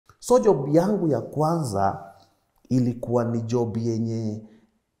So job yangu ya kwanza ilikuwa ni job yenye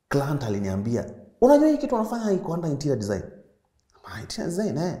client aliniambia, unajua hii kitu unafanya iko under interior design. Interior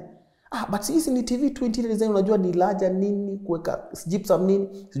design but sisi ni TV tu interior design, unajua ni laja nini, kuweka gypsum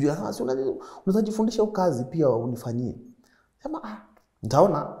nini, sijui unaweza jifundisha kazi pia unifanyie. Sema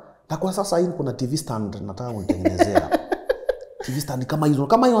nitaona, na kwa sasa hii kuna TV stand nataka unitengenezea. TV stand kama hizo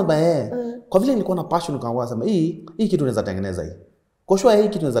kwa vile nilikuwa na passion nikaanza sema hii kitu unaweza tengeneza hii. Kwa sure hii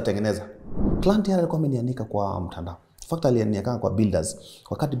kitu unaweza tengeneza. Client yale alikuwa amenianika kwa mtandao. In fact alinianika kwa builders.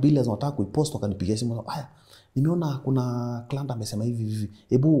 Wakati builders wanataka kuipost wakanipigia simu, haya nimeona kuna client amesema hivi.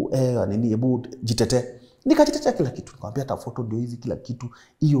 Hebu jitetee. Nikajitetea kila kitu. Nikamwambia hata photo ndio hizi kila kitu.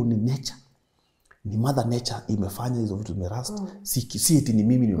 Hiyo ni nature. Ni mother nature imefanya hizo vitu zimerust. Si eti ni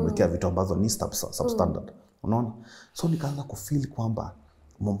mimi nimewekea vitu ambazo ni substandard. Unaona? So nikaanza kufeel kwamba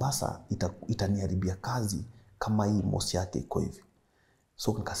Mombasa itaniharibia kazi kama hii mosi yake iko hivi.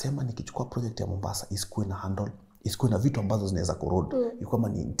 So nikasema nikichukua project ya Mombasa isikuwe na handle, isikuwe na vitu ambazo zinaweza corrode. Kama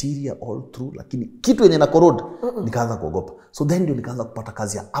ni interior all through, lakini kitu yenye na corrode nikaanza kuogopa. So then ndio nikaanza kupata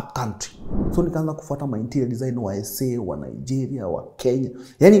kazi ya up country. So nikaanza kufuata ma interior design wa SA, wa Nigeria, wa Kenya.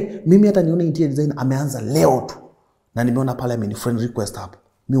 Yaani mimi hata nione interior design ameanza leo tu. Na nimeona pale ameni friend request hapo.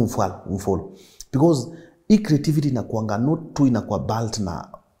 Mimi umfollow. Because hii creativity inakuanga not tu inakuwa balt na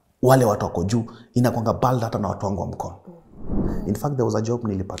wale watu wako juu, inakuanga balt hata na watu wangu wa mkono. In fact there was a job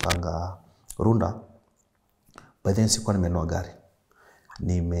nilipatanga Runda, by then sikuwa nimenunua gari.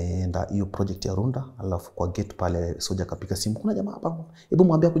 Nimeenda hiyo project ya Runda, alafu kwa gate pale soja kapika simu, kuna jamaa hapa, hebu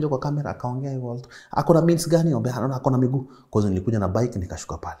mwambie kuja kwa kamera, akaongea hivyo. Ako na means gani? Niambia anaona ako na miguu. Cause nilikuja na bike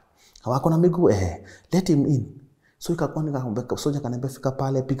nikashuka pale. Kama ako na miguu let him in. So ikakuwa nikamwambia soja kaniambia fika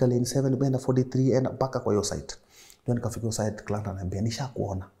pale, piga lane 7 benda 43 enda mpaka kwa hiyo site. Ndio nikafika hiyo site, client ananiambia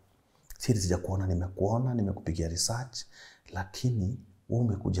nishakuona. Sija kuona, nimekuona, nimekupigia research, lakini wewe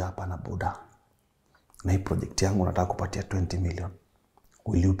umekuja hapa na boda. Na hii project yangu nataka kupatia 20 million.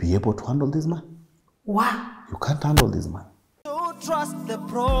 Will you be able to handle this man? Wow. You can't handle this man. Don't trust the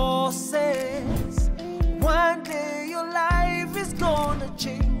process. One day your life is gonna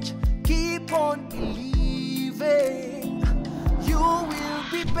change. Keep on believing. You will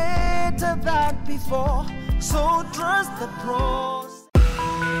be better than before. So trust the process.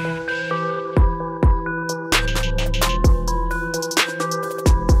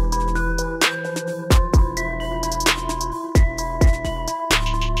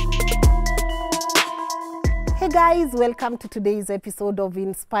 Hey guys, welcome to today's episode of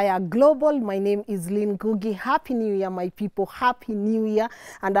Inspire Global. My name is Lynn Ngugi. Happy New Year, my people. Happy New Year.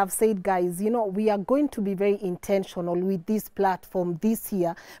 And I've said, guys, you know, we are going to be very intentional with this platform this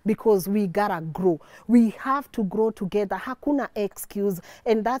year because we gotta grow. We have to grow together. Hakuna excuse.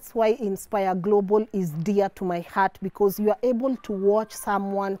 And that's why Inspire Global is dear to my heart, because you are able to watch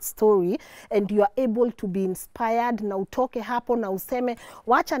someone's story and you are able to be inspired. Na utoke hapo na useme,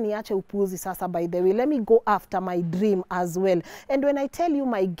 wacha niache upuzi sasa, by the way. Let me go after my dream as well. And when I tell you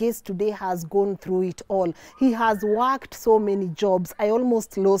my guest today has gone through it all, he has worked so many jobs. I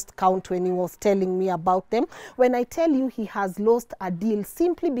almost lost count when he was telling me about them. When I tell you he has lost a deal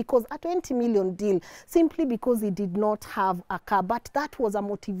simply because, a 20 million deal, simply because he did not have a car. But that was a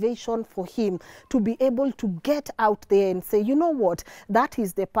motivation for him to be able to get out there and say, you know what, that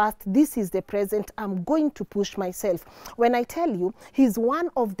is the past, this is the present, I'm going to push myself. When I tell you, he's one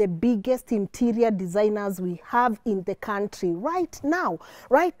of the biggest interior designers we have in the country right now.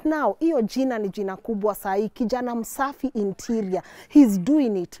 Iyo jina ni jina kubwa sahi, kijana msafi interior. He's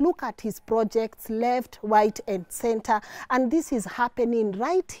doing it. Look at his projects left, right and center. And this is happening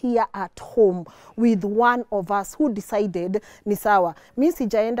right here at home with one of us who decided, ni sawa, mi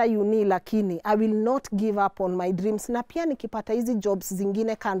sijaenda uni lakini I will not give up on my dreams. Na pia nikipata hizi jobs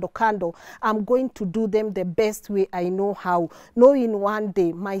zingine kando kando, I'm going to do them the best way I know how. Knowing one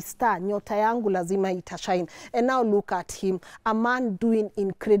day, my star, nyota yangu lazima itashine. And now look at him, a man doing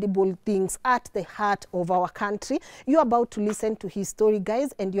incredible things at the heart of our country. You're about to listen to his story,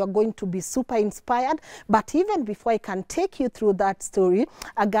 guys, and you're going to be super inspired. But even before I can take you through that story,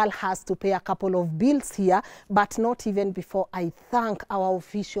 a girl has to pay a couple of bills here, but not even before I thank our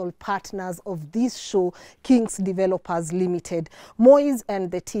official partners of this show, Kings Developers Limited. Moise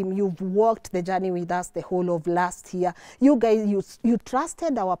and the team, you've walked the journey with us the whole of last year. You guys, you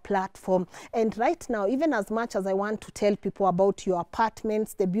trusted our platform, and right now, even as much much as I want to tell people about your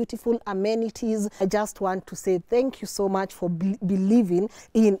apartments, the beautiful amenities, I just want to say thank you so much for believing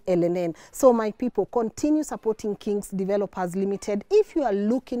in LNN. So my people, continue supporting Kings Developers Limited. If you are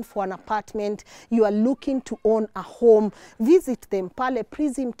looking for an apartment, you are looking to own a home, visit them pale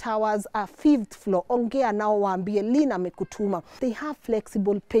Prism Towers, 5th floor. Ongea nao waambie Lynn amekutuma. They have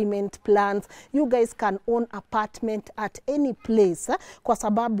flexible payment plans. You guys can own apartment at any place kwa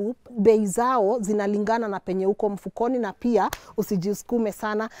sababu bei zao zinalingana na penye uko mfukoni, na pia usijisukume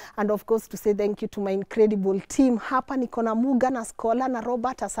sana. And of course to say thank you to my incredible team. Hapa niko na Muga na Skola na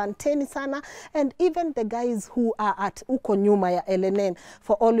Robert, asanteni sana, and even the guys who are at uko nyuma ya LNN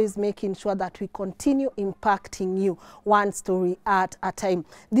for always making sure that we continue impacting you one story at a time.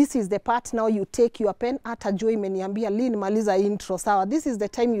 This is the part now you take your pen. Hata Joy imeniambia Lynn maliza intro sawa. This is the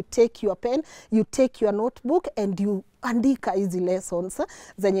time you take your pen, you take your notebook, and you andika hizi lessons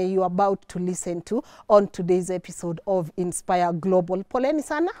zenye you are about to listen to on today's episode of Inspire Global. Poleni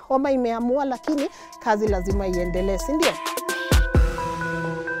sana, homa imeamua, lakini kazi lazima iendelee, si ndio?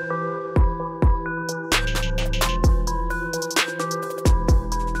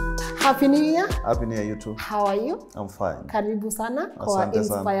 Happy New Year. Happy New Year, you too. How are you? I'm fine. Karibu sana kwa Asante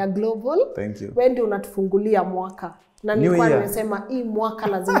Inspire sana. Global. Thank you. Wewe ndio unatufungulia mwaka. Na nilikuwa nimesema hii mwaka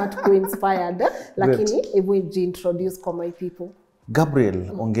lazima tuko inspired, lakini hebu introduce kwa my people.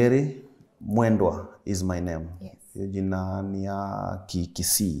 Gabriel Ongeri Mwendwa is my name. Yes. Hiyo jina ni ya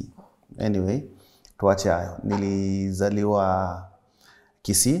Kisii. Anyway, tuache hayo. Nilizaliwa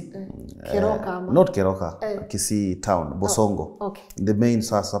Kisii. Keroka ama? Not Keroka. Kisii town, Bosongo. Okay. The main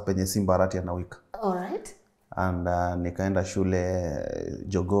sasa penye Simbarati anawika. All right. And nikaenda shule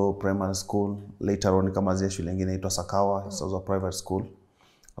Jogo Primary School. Later on nikamalizia shule nyingine inaitwa Sakawa, it was a private school.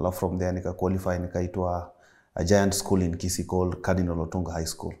 Alafu from there nika qualify nikaitwa a giant school in Kisii called Cardinal Otunga High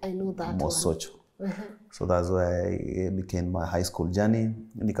School. I know that Mosocho. So that's where I began my high school journey.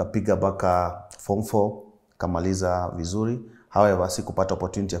 Nikapiga baka form 4, kamaliza vizuri. However, sikupata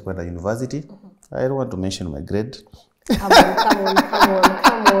opportunity ya kwenda university. I don't want to mention my grade. Come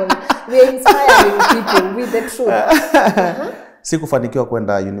on. We are inspiring people with the truth. Sikufanikiwa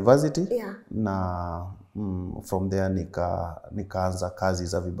kwenda university. Yeah. Na from there nikaanza kazi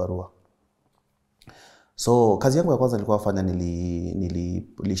za vibarua. So kazi yangu ya kwanza nilikuwa nafanya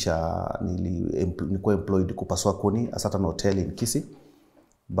nilikuwa employed kupasua kuni a certain hotel in Kisii,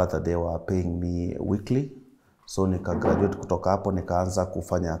 but they were paying me weekly. So nika graduate kutoka hapo nikaanza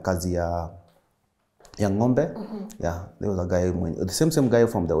kufanya kazi ya ng'ombe. Yeah, there was a guy, the same guy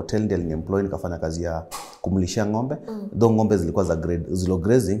from the hotel ndiye aliniemploy nikafanya kazi ya kumlisha ng'ombe. Though ng'ombe zilikuwa za zero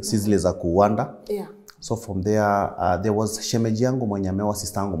grazing, si zile za kuwanda. Yeah. So from there there was shemeji yangu mwenye ameoa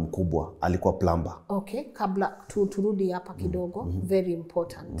sister yangu mkubwa, alikuwa plumber. Okay, kabla turudi hapa kidogo, very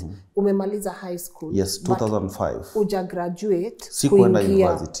important. Umemaliza high school. Yes, 2005. Uja graduate, Sikuenda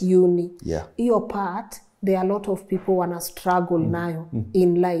university. Uni. Yeah. Iyo part, there are a lot of people wana struggle nayo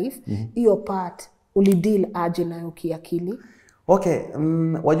in life. Iyo part, ulideal aje nayo kiakili? Okay,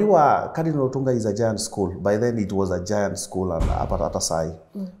 wajua Cardinal Otunga is a giant school. By then it was a giant school and hata sai.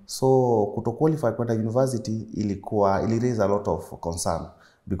 So kuto qualify kwenda university ili raise a lot of concern,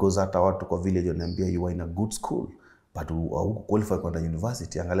 because hata watu kwa village wananiambia you are in a good school but huku qualify kwenda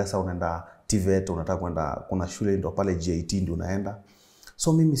university. Angalia sasa unaenda TVET, unataka kwenda kuna shule ndio pale GIT ndio unaenda.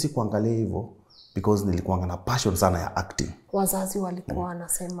 So mimi sikuangalia hivyo because nilikuwa na passion sana ya acting. Wazazi walikuwa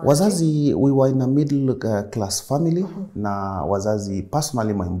wanasema? Wazazi, we were in a middle class family. Na wazazi,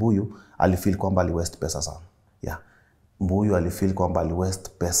 personally my mbuyu alifeel kwamba ali waste pesa sana. Yeah. Mbuyu alifeel kwamba ali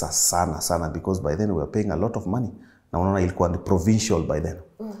waste pesa sana because by then we were paying a lot of money. Na unaona ilikuwa ni provincial by then.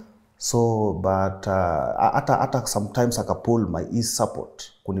 So but hata sometimes akapull my support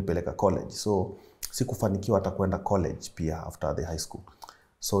kunipeleka college. So sikufanikiwa hata kwenda college pia after the high school.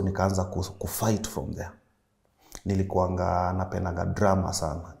 So nikaanza kufight from there. Nilikuanga napendanga drama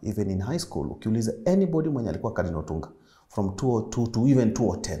sana. Even in high school, ukiuliza anybody mwenye alikuwa Cardinal Otunga from 202 to even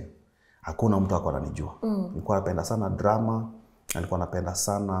 210, hakuna mtu alikuwa ananijua. Nilikuwa napenda sana drama, nilikuwa napenda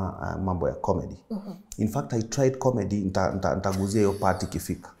sana mambo ya comedy. In fact, I tried comedy, nitaguzia hiyo part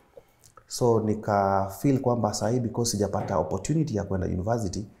ikifika. So nika feel kwamba sahi because sijapata opportunity ya kwenda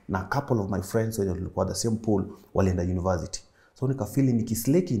university, na a couple of my friends wenye walikuwa the same pool walienda university. So nika feel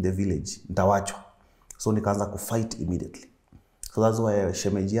nikisleki in the village, nitawachwa. So nikaanza kufight immediately. So that's why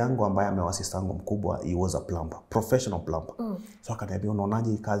shemeji yangu ambaye ameoa sister yangu mkubwa, he was a plumber, professional plumber. So akaniambia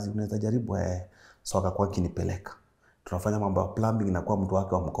unaonaje hii kazi, unaweza jaribu? So akakuwa kinipeleka. Tunafanya mambo ya plumbing na kwa mtu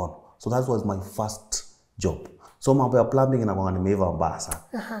wake wa mkono. So that was my first job. So mambo ya plumbing inakuwa nimeiva mbaya sana.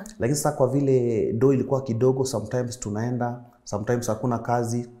 Lakini sasa kwa vile do ilikuwa kidogo, sometimes tunaenda, sometimes hakuna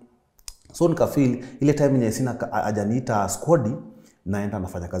kazi. So nikafeel ile time yenye sina hajaniita squad, naenda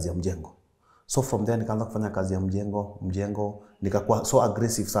nafanya kazi ya mjengo. So from there nikaanza kufanya kazi ya mjengo nikakuwa so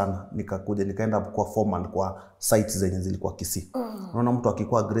aggressive sana, nikaenda kwa foreman kwa sites zenye zilikuwa Kisii. Unaona mtu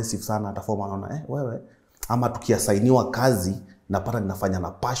akikuwa aggressive sana hata foreman anaona wewe, ama tukiasainiwa kazi napata ninafanya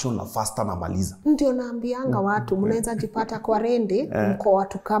na passion na faster na maliza. Ndio naambianga watu mnaweza jipata kwa rende mko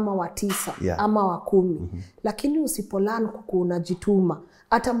watu kama wa 9 ama wa 10. Lakini usipolan unajituma,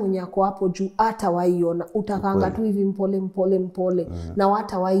 hata mwenye ako hapo juu hata waiona, utakanga tu hivi mpole na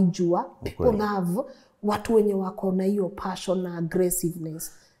hata waijua. People love watu wenye wako na hiyo passion na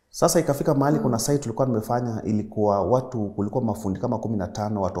aggressiveness. Sasa ikafika mahali kuna site tulikuwa nimefanya, ilikuwa kulikuwa mafundi kama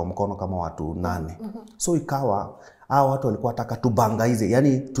 15, watu wa mkono kama watu 8. So ikawa hao watu walikuwa wataka tubangaize,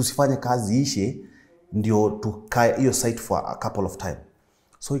 yani tusifanye kazi ishe ndio tukae hiyo site for a couple of time.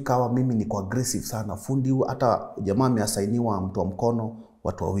 So ikawa mimi niko aggressive sana, fundi hata jamaa ameasainiwa mtu wa mkono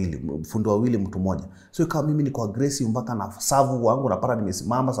watu 2, fundi 2 mtu mmoja. So ikawa mimi niko aggressive mpaka na savu wangu napata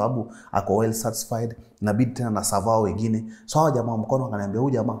nimesimama sababu ako well satisfied, inabidi tena na savu wao wengine. So hao jamaa mkono akaniambia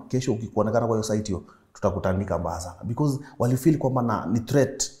huyu jamaa kesho ukikuonekana kwa hiyo site hiyo tutakutandika mbaya sana, because walifeel kwamba ni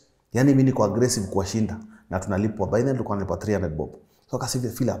threat, yani mimi niko aggressive kuwashinda na tunalipwa. By then tulikuwa tunalipwa 300 bob. So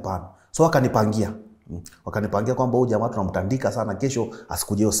akasivyo feel hapana. So wakanipangia kwamba huyu jamaa tunamtandika sana, kesho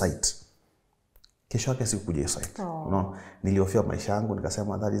asikuje hiyo site. Kesho yake sikuje hiyo site. Unaona, nilihofia maisha yangu,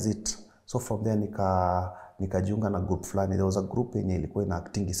 nikasema that is it. So from there nikajiunga na group fulani. There was a group yenye ilikuwa ina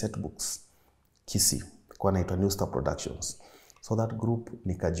acting set books Kisii, kwa inaitwa New Star Productions. So that group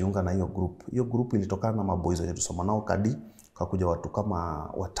nikajiunga na hiyo group. Hiyo group ilitokana na maboys wenye tusoma nao kadi, kakuja watu kama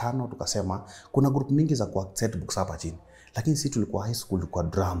 5, tukasema kuna group mingi za kwa set books hapa chini, lakini sisi tulikuwa high school, tulikuwa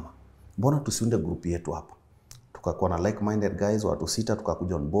drama, mbona tusiunde group yetu hapa? Tukakuwa na like minded guys watu 6,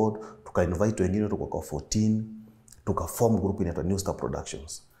 tukakuja on board, tuka-invite wengine, tukakuwa 14, tuka-form group inaitwa New Star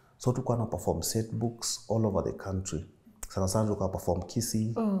Productions. So tulikuwa na perform set books all over the country. Sana tulikuwa perform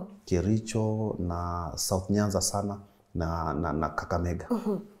Kisii, Kericho na South Nyanza sana na Kakamega.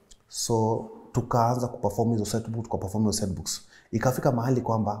 So tukaanza kuperform hizo set books, tukaperform hizo set books. Ikafika mahali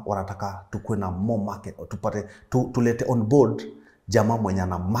kwamba wanataka tukue na more market, tulete on board jamaa mwenye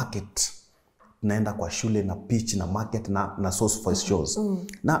na market, naenda kwa shule na pitch na market na source for shows.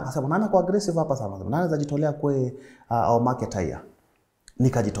 Na akasema nani kwa aggressive hapa sana, nani anaweza jitolea kwa our market haya.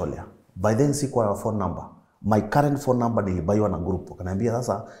 Nikajitolea. By then sikuwa na phone number. My current phone number nilibaiwa na group. Akaniambia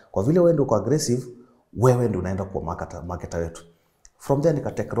sasa kwa vile wewe ndio kwa aggressive, wewe ndio unaenda kwa market wetu. From there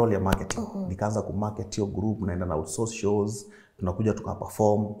nika take role ya marketing. Nikaanza ku market hiyo group, naenda na outsource shows, tunakuja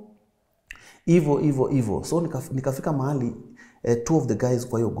tukaperform. Hivyo. So nikafika mahali 2 of the guys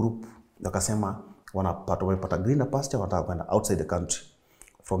kwa hiyo group wakasema wamepata greener pasture, wanataka kwenda outside the country.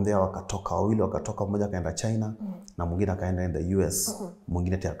 From there wakatoka wawili, mmoja kaenda China na mwingine akaenda in the US,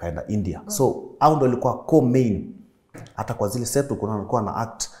 mwingine tena kaenda India. So hao ndio walikuwa co-main. Hata kwa zile set kulikuwa na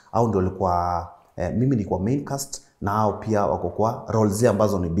act, hao ndio walikuwa mimi nilikuwa main cast na hao pia wako kwa roles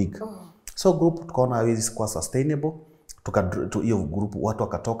ambazo ni big. So group tukaona haiwezi kuwa sustainable, hiyo group watu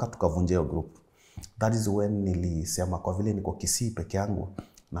wakatoka, tukavunja hiyo group. That is when nilisema kwa vile niko Kisii peke yangu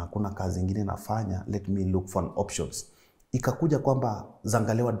na hakuna kazi nyingine nafanya, let me look for options. Ikakuja kwamba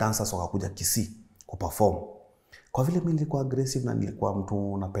Zangalewa dancers wakakuja Kisii kuperform. Kwa vile mimi nilikuwa aggressive na nilikuwa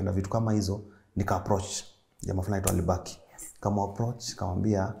mtu napenda vitu kama hizo, nika approach jamaa fulani aitwa Libaki. Kama approach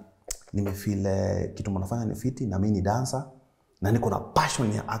kamwambia nimefeel kitu mnafanya ni fiti na mimi ni dancer na niko na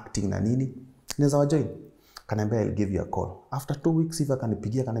passion ya acting na nini, naweza wajoin. Kaniambia I'll give you a call. After 2 weeks hivi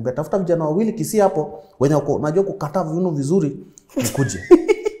akanipigia, kaniambia tafuta vijana 2 Kisii hapo wenye uko unajua kukata viuno vizuri nikuje.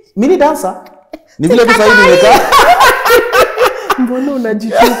 Mimi ni dancer. Ni vile tu sasa nimekaa. Mbona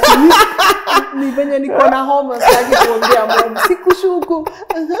unajitupa? Ni venye niko na homa sasa kuongea mambo. Sikushuku.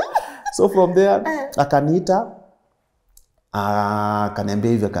 So from there akaniita,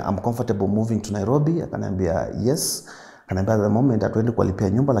 akaniambia hivi I'm comfortable moving to Nairobi. Akaniambia yes. Akaniambia at the moment hatuendi kulipia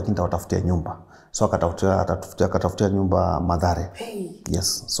nyumba lakini nitawatafutia nyumba. So akatafutia nyumba Mathare.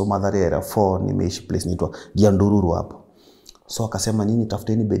 Yes. So Mathare area 4 nimeishi place inaitwa Giandururu hapo. So akasema nyinyi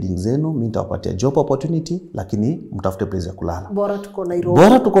tafuteni bedding zenu, mimi nitawapatia job opportunity lakini mtafute place ya kulala.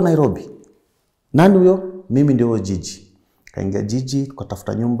 Bora tuko Nairobi. Nani huyo? Mimi ndio Jiji. Kaingia Jiji,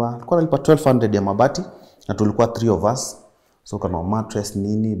 tukatafuta nyumba. Tulikuwa nalipa 1200 ya mabati na tulikuwa 3 of us. So kana mattress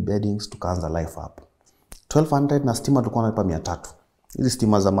nini, beddings, tukaanza life hapo. 1200 na stima tulikuwa nalipa 300. Hizi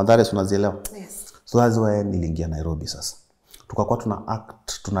stima za Mathare unazielewa? Yes. So that's why niliingia Nairobi sasa. Tukakuwa tuna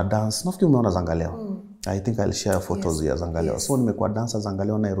act, tuna dance. Nafikiri umeona Zangalewa. I think I'll share photos ya Zangalewa. So nimekuwa dancer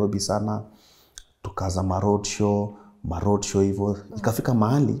Zangalewa Nairobi sana. Tukaza road show hivyo. Ikafika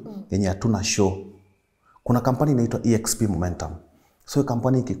mahali yenye hatuna show. Kuna kampani inaitwa EXP Momentum. So hiyo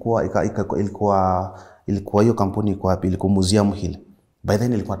kampuni ilikuwa hiyo kampuni iko wapi? Ilikuwa Museum Hill. By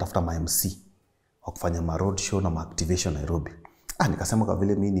then ilikuwa tafuta ma MC wa kufanya ma road show na ma activation Nairobi. Nikasema kwa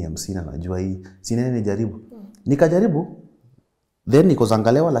vile mimi ni MC na najua hii, si nene nijaribu. Nikajaribu. Then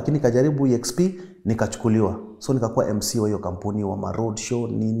nikozangalewa, lakini nikajaribu EXP, nikachukuliwa. So nikakuwa MC wa hiyo kampuni wa ma road show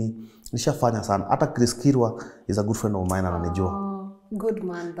nini. Nishafanya sana. Hata Chris Kirwa is a good friend of mine ananijua. Good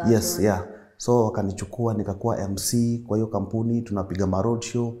man that. Yes, yeah. So wakanichukua nikakuwa MC kwa hiyo kampuni, tunapiga ma road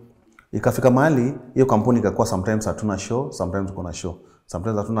show. Ikafika mahali hiyo kampuni ikakuwa sometimes hatuna show, sometimes tuko na show.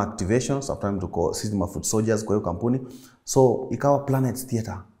 Sometimes hatuna activation, sometimes tuko sisi ma food soldiers kwa hiyo kampuni. So ikawa Planet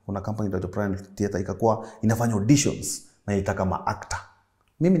Theatre. Kuna kampuni inaitwa Planet Theatre, ikakuwa inafanya auditions na ilitaka ma actor.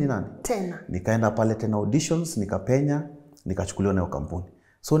 Mimi ni nani? Tena. Nikaenda pale tena auditions, nikapenya, nikachukuliwa na hiyo kampuni.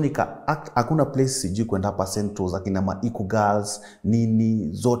 So hakuna place sijui kwenda hapa Central za kina ma Eco Girls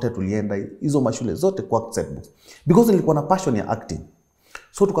nini zote tulienda hizo mashule zote kwa setbook because nilikuwa na passion ya acting.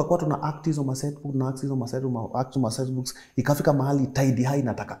 So tukakuwa tuna act hizo ma setbook na act hizo ma setbooks, ikafika mahali Tidy High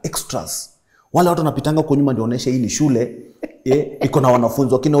nataka extras. Wale watu wanapitanga kwa nyuma nionyeshe hii ni shule iko na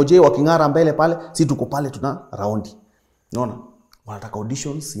wanafunzi wakinoje wakingara mbele pale, si tuko pale tuna raundi. Unaona? Wanataka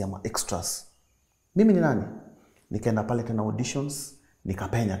auditions ya ma extras. Mimi ni nani? Nikaenda pale tena auditions,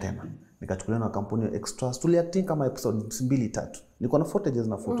 nikapenya tena. Nikachukuliwa na kampuni ya extras. Tuliacting kama episode 2-3. Nilikuwa na footages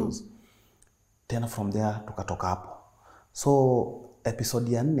na photos. Tena from there tukatoka hapo. So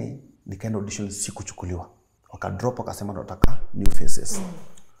episode ya 4 nikaenda auditions, sikuchukuliwa. Wakadrop wakasema tunataka new faces.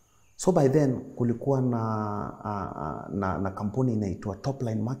 So by then kulikuwa na kampuni inaitwa Top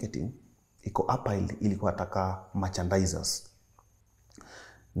Line Marketing iko hapa, ilikuwa nataka merchandisers.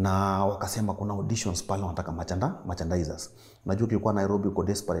 Na wakasema kuna auditions pale wanataka merchandisers. Unajua kilikuwa Nairobi uko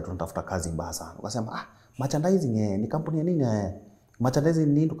desperate tunatafuta kazi mbaya sana. Wakasema merchandising ni kampuni ya nini? Merchandising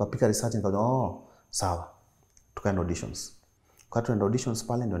nini? Tukapika research nikaona sawa. Tukaenda auditions. Kwa tuenda auditions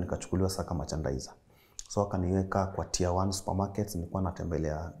pale ndio nikachukuliwa saka merchandiser. So wakaniweka kwa tier 1 supermarkets, nilikuwa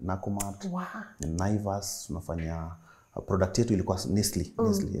natembelea Nakumatt, Naivas, tunafanya product yetu ilikuwa Nestle,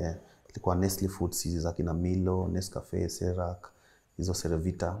 ilikuwa Nestle Foods hizi za kina Milo, Nescafe, Cerac, hizo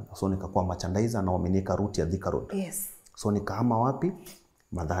Cerevita. So nikakuwa merchandiser na wameniweka route ya Thika Road. Yes. So nikahama wapi?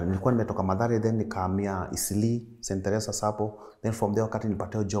 Mathare. Nilikuwa nimetoka Mathare, then nikahamia Isili, St. Teresa Sapo. Then from there wakati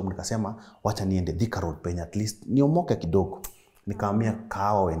nilipata job nikasema wacha niende Thika Road penye at least niomoke kidogo. Nikahamia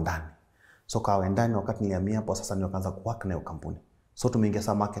Kahawa Wendani. So Kahawa Wendani wakati nilihamia hapo sasa nikaanza kuwork na hiyo kampuni. So tumeingia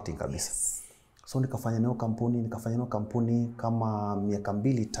sa marketing kabisa. Yes. So nikafanya nayo kampuni kama miaka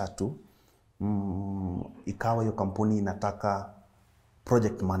 2-3. Ikawa hiyo kampuni inataka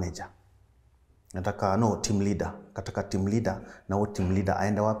project manager. Nataka team leader. Kataka team leader na huyo team leader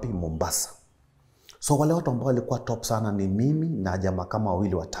aende wapi? Mombasa. So wale watu ambao walikuwa top sana ni mimi na jamaa kama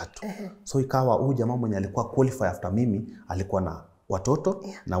 2-3. So ikawa huyu jamaa mwenye alikuwa qualify after mimi alikuwa na watoto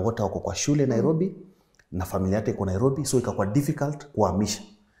na wote wako kwa shule Nairobi na familia yake iko Nairobi, so ikakuwa difficult kuhamisha.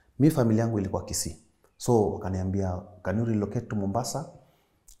 Mimi familia yangu ilikuwa Kisii. So wakaniambia can you relocate to Mombasa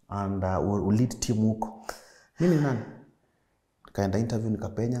and we'll lead team huko. Mimi nani? Kaenda interview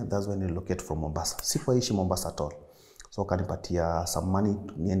nikapenya, that's when I relocate from Mombasa. Sikuishi Mombasa at all. So kanipatia some money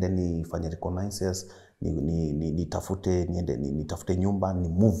niende nifanye reconnaissance, nitafute nyumba, ni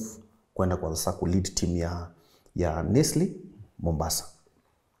move kwenda kwa sasa ku lead team ya Nestle Mombasa.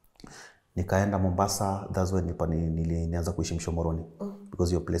 Nikaenda Mombasa, that's when nilianza kuishi Mshomoroni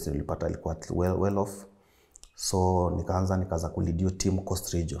because your place nilipata ilikuwa well off. So nikaanza ku lead your team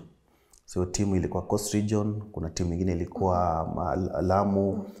Coast Region. So team ilikuwa Coast Region, kuna team nyingine ilikuwa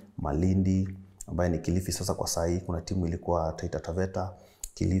Lamu, Malindi ambaye ni Kilifi sasa kwa saa hii, kuna timu ilikuwa Taita Taveta,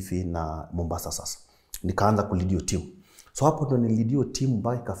 Kilifi na Mombasa sasa. Nikaanza ku lead your team. So hapo ndo nililead your team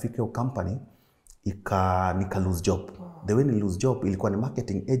mpaka ikafika hiyo company nika lose job. The way ni lose job ilikuwa ni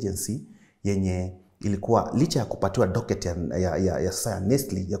marketing agency yenye ilikuwa licha ya kupatiwa docket ya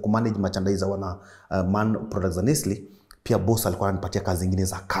Nestle ya kumanage merchandiser wana man products za Nestle, pia boss alikuwa ananipatia kazi zingine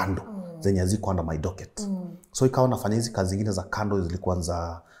za kando zenye ziko under my docket. So ikawa nafanya hizi kazi zingine za kando zilikuwa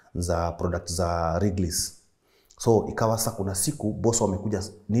za products za Wrigley's. So ikawa sasa kuna siku boss wamekuja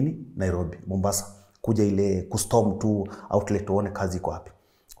Nairobi, Mombasa, kuja ile custom tu outlet tuone kazi iko wapi.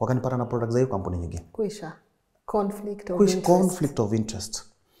 Wakanipata na products za hiyo kampuni nyingine. Kuisha conflict of interest.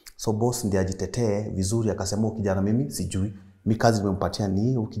 So boss ndiye ajitetee vizuri akasema kijana mimi sijui. Mimi kazi nimempatia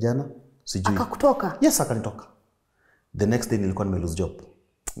ni huyu kijana sijui. Akakutoka? Yes, akanitoka. The next day nilikuwa lose job.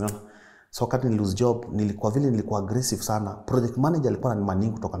 Unaona? So wakati lose job nilikuwa aggressive sana. Project manager alikuwa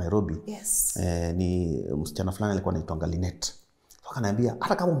ananimaningi kutoka Nairobi. Yes. Ni msichana fulani alikuwa anaitwa Lynn Ngugi Net. So akaniambia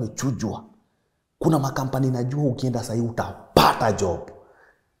hata kama umechujwa kuna makampani najua ukienda sasa hivi utapata job.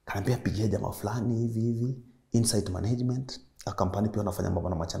 Kaniambia pigia jamaa fulani hivi Insight Management A company pia wanafanya mambo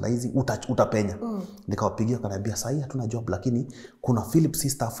na merchandising, utapenya. Nikawapigia kaniambia sasa hii hatuna job, lakini kuna Philips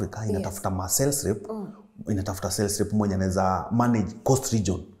East Africa inatafuta ma sales rep. Inatafuta sales rep mwenye anaweza manage coast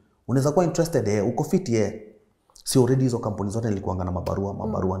region. Unaweza kuwa interested uko fit Si already hizo kampuni zote nilikuanga na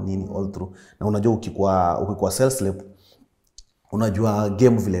mabarua nini all through. Na unajua ukikuwa sales rep unajua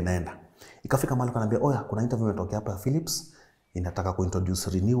game vile inaenda. Ikafika mahali kaniambia oya kuna interview imetokea hapa ya Philips inataka kuintroduce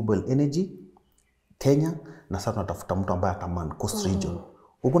renewable energy Kenya na sasa tunatafuta mtu ambaye ataman coast region.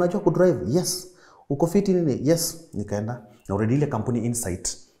 Uko unajua ku drive? Yes. Uko fit nini? Yes. Nikaenda. Na already ile company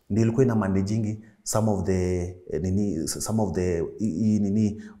Insight ndio ilikuwa ina managing some of the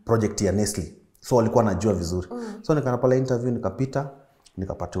project ya Nestle. So walikuwa wanajua vizuri. So nikaenda pale interview nikapita,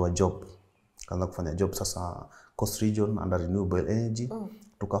 nikapatiwa job. Kaanza kufanya job sasa coast region under renewable energy.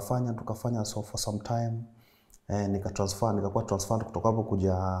 Tukafanya so for some time. Nikakuwa transfer kutoka hapo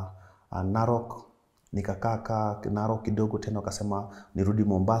kuja Narok. Nikakaa Narok kidogo tena wakasema nirudi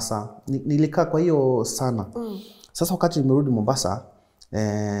Mombasa. Nilikaa kwa hiyo sana. Sasa wakati nimerudi Mombasa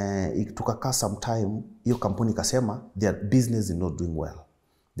tukakaa some time, hiyo kampuni ikasema their business is not doing well.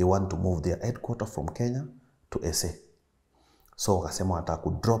 They want to move their headquarter from Kenya to SA. So wakasema wataka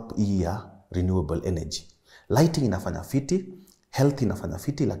ku drop hii ya renewable energy. Lighting inafanya fiti, health inafanya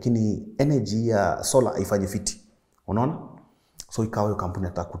fiti, lakini energy ya solar haifanyi fiti. Unaona? So ikawa hiyo kampuni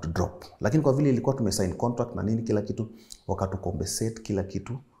nataka ku drop. Lakini kwa vile ilikuwa tumesign contract na nini kila kitu, wakatucompensate kila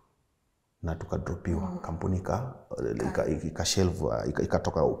kitu na tukadropiwa. Kampuni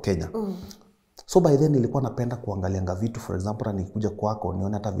ikatoka Kenya. So by then nilikuwa napenda kuangalianga vitu. For example, nikuja kwako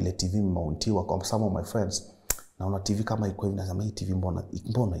nione hata vile TV imemountiwa kwa some of my friends. Naona TV kama iko hivi, nasema hii TV mbona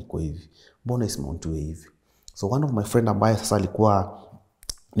iko hivi? Mbona isimountiwe hivi? So one of my friend ambaye sasa alikuwa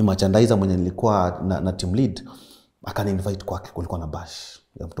ni merchandiser mwenye nilikuwa na team lead, akani-invite kwake, kulikuwa na bash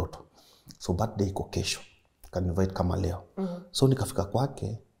ya mtoto. So birthday iko kesho. Akani-invite kama leo. So nikafika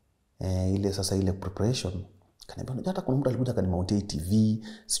kwake ile preparation. Kaniambia hata kuna mtu alikuja kanimountia TV,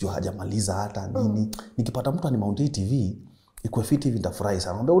 sijui hajamaliza hata nini. Nikipata mtu animountia TV, iko fit hivi nitafurahi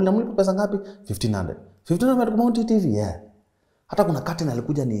sana. Anambia ulimlipa pesa ngapi? 1500. 1500 kumountia TV? Yeah. Hata kuna curtain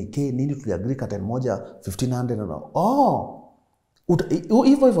alikuja ni nini tuliagree curtain moja 1500.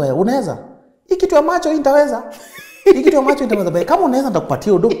 Hivyo unaweza. Hii kitu ya macho nitaweza. Hii kitu ya macho nitaweza. Kama unaweza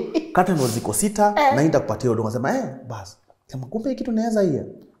nitakupatia odo. Curtain ziko 6 na nitakupatia odo. Nasema basi. Kama kumbe hii kitu naweza hiyo.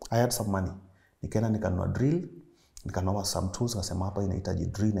 I had some money. Nikaenda nikanunua drill, nikanunua some tools, nikasema hapa inahitaji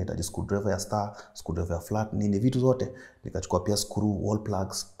drill, inahitaji screwdriver ya star, screwdriver ya flat, nini vitu zote. Nikachukua pia screw, wall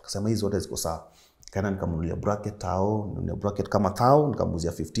plugs, nikasema hizo zote ziko sawa. Kaenda nikamnunulia bracket tao, nikamnunulia bracket kama tao,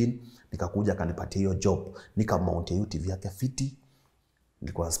 nikamuzia 15, nikakuja akanipatia hiyo job. Nikamountia hiyo TV yake fiti.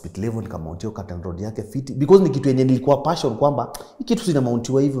 Nilikuwa split level, nikamountia hiyo curtain rod yake fiti because ni kitu yenye nilikuwa passion kwamba hii kitu sina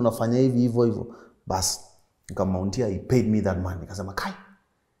mountiwa hivi, unafanya hivi hivyo. Bas, nikamountia, he paid me that money. Nikasema kai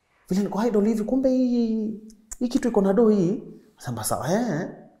vile niko idol hivi kumbe hii kitu iko na do hii. Sasa sawa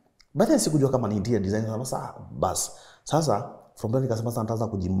baada sikujua kama ni interior design. Sasa bas. Sasa from there nikasema sasa nitaanza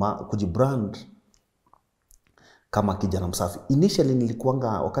kujibrand kama kijana msafi. Initially nilikuanga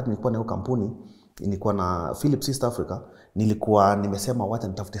wakati nilikuwa na hiyo kampuni, nilikuwa na Philips East Africa, nilikuwa nimesema wacha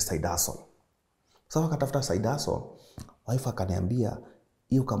nitafute side hustle. Sasa wakatafuta side hustle, wife akaniambia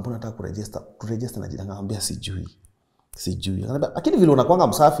hiyo kampuni nataka kuregister na jina. Ngambia sijui. Lakini vile unakuanga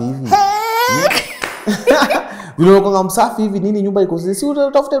msafi hivi. Vile unakuanga msafi hivi nini nyumba iko si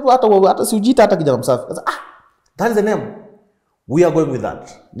utafute tu hata si ujita hata kijana msafi. Sasa that is the name. We are going with that.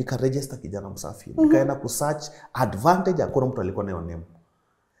 Nika-register kijana msafi. Nikaenda kusearch advantage hakuna mtu alikuwa na hiyo name.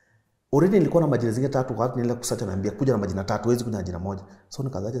 Already nilikuwa na majina zingine 3 wakati nilikuwa kusearch naambia kuja na majina 3 huwezi kuja na jina moja. So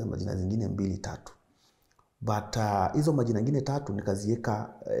nikazaje na majina zingine 2 3. But hizo majina zingine 3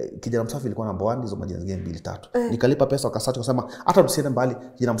 nikaziweka kijana msafi ilikuwa number 1, hizo majina zingine 2 3. Nikalipa pesa wakasearch kusema hata msiende mbali,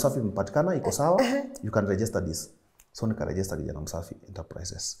 kijana msafi imepatikana iko sawa, you can register this. So nika-register kijana msafi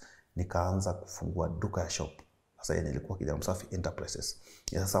enterprises. Nikaanza kufungua duka ya shop. Sasa yeye ilikuwa kijana msafi enterprises.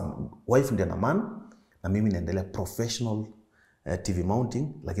 Sasa wife ndiye na man na mimi naendelea professional TV mounting,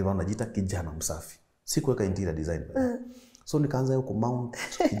 lakini wanajiita kijana msafi. Sikuweka interior design. So nikaanza hiyo kumount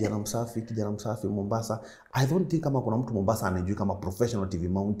kijana msafi Mombasa. I don't think kama kuna mtu Mombasa anajui kama professional TV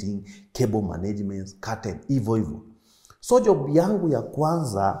mounting, cable management, curtain, hivyo. So job yangu ya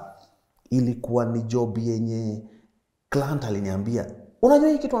kwanza ilikuwa ni job yenye client aliniambia, unajua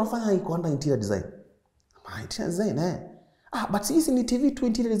hii kitu unafanya iko under interior design. Interior design but sisi ni TV tu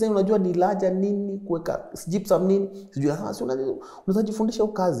interior design, unajua ni laja nini, kuweka gypsum nini, sijui unaweza jifundisha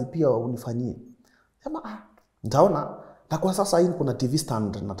kazi pia unifanyie. Sema nitaona. Na kwa sasa hii kuna TV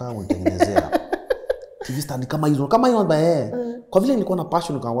stand nataka unitengenezea. TV stand kama hiyo Kwa vile nilikuwa na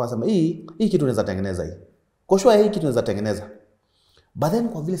passion nikaanza sema hii kitu naweza tengeneza hii. Kwa sure hii kitu tunaweza tengeneza. But then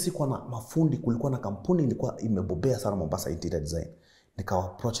kwa vile sikuwa na mafundi, kulikuwa na kampuni ilikuwa imebobea sana Mombasa interior design. Nikawa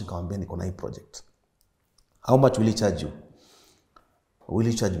approach nikamwambia niko na hii project. How much will you charge you? Will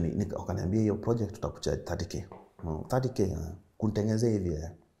you charge me? Wakaniambia hiyo project tutakucharge 30k. 30k kunitengenezea hivi.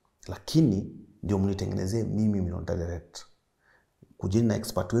 Lakini ndio mnitengenezee mimi ndio direct. Kujini na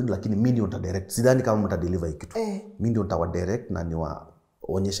expert wenu lakini mimi ndio direct. Sidhani kama mtadeliver hii kitu. Mimi ndio nitawa direct na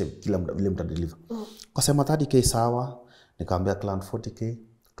niwaonyeshe kila vile mtadeliver. Kasema 30k sawa. Nikamwambia client 40k,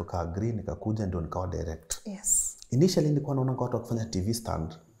 tuka agree, nikakuja ndio nikawa direct. Yes. Initially nilikuwa naona watu wakifanya TV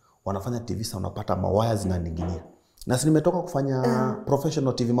stand, wanafanya TV stand unapata mawaya zinaninginia. Na si nimetoka kufanya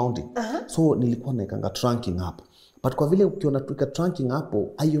professional TV mounting. So nilikuwa naikanga trunking hapo. But kwa vile ukiona tuika trunking hapo,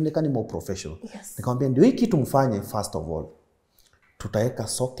 haionekani more professional. Yes. Nikamwambia ndio hii kitu mfanye first of all. Tutaweka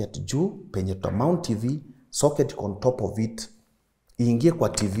socket juu penye tuta mount TV, socket on top of it, iingie kwa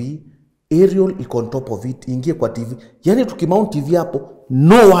TV, aerial iko on top of it, ingie kwa TV. Yani tukimount TV hapo,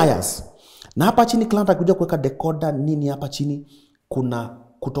 no wires. Na hapa chini client akuja kuweka decoder nini hapa chini, kuna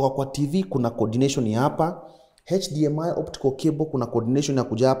kutoka kwa TV kuna coordination ya hapa, HDMI optical cable kuna coordination ya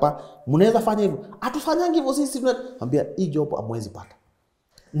kuja hapa. Mnaweza fanya hivyo. Hatufanyangi hivyo sisi, tunamwambia hii job amwezi pata.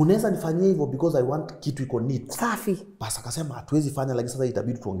 Mnaweza nifanyie hivyo because I want kitu iko neat. Safi. Basi akasema hatuwezi fanya, lakini sasa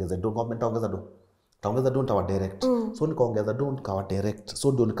itabidi tuongeze do. Government ongeza do. Taongeza do nitawa direct. So nikaongeza do nikawa direct.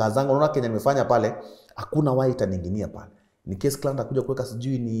 So ndio nikazanga, unaona Kenya nimefanya pale, hakuna wire itaninginia pale. Ni case client akuja kuweka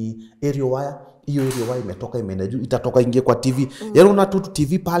sijui ni aerial wire, hiyo aerial wire imetoka imeenda juu, itatoka ingie kwa TV. Yaani una tu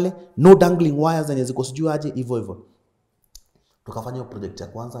TV pale, no dangling wires zenye ziko sijui aje hivyo. Tukafanya hiyo project ya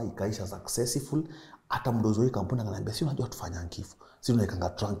kwanza ikaisha successful. Hata mdozo hii kampuni ananiambia si unajua tufanya nkifu. Si unaikanga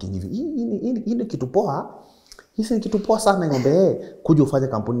trunking hivi. Hii ni kitu poa. Hii ni kitu poa sana ngombe kuja ufanye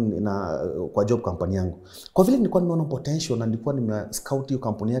kampuni na kwa job company yangu. Kwa vile nilikuwa nimeona potential na nilikuwa scout hiyo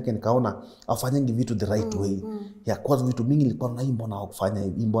kampuni yake, nikaona afanyangi vitu the right way. Ya kwa vitu mingi nilikuwa na hii mbona hawakufanya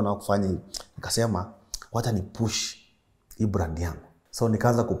hivi, mbona hawakufanya hivi. Nikasema wacha ni push hii brand yangu. So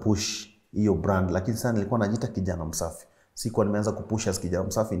nikaanza kupush hiyo brand, lakini sana nilikuwa najiita kijana msafi. Sikuwa nimeanza kupush as kijana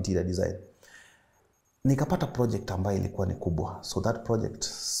msafi interior design. Nikapata project ambayo ilikuwa ni kubwa. So that project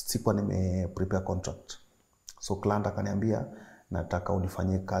sikuwa prepare contract. So client akaniambia nataka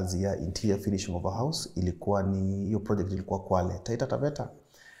unifanyie kazi ya interior finishing of a house. Ilikuwa ni hiyo project ilikuwa Kwale, Taita Taveta,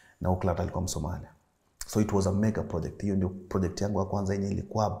 na client alikuwa Msomalia. So it was a mega project. Hiyo ndio project yangu ya kwanza yenye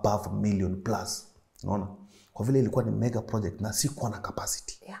ilikuwa above $1 million plus. Unaona? Kwa vile ilikuwa ni mega project na sikuwa na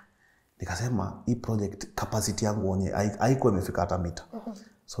capacity. Nikasema hii project capacity yangu onye haikuwa imefika hata mita.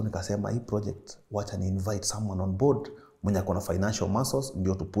 So nikasema hii project wacha ni invite someone on board mwenye ako na financial muscles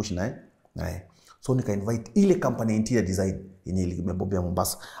ndio tu push naye. So nika invite ile company interior design yenye imebobea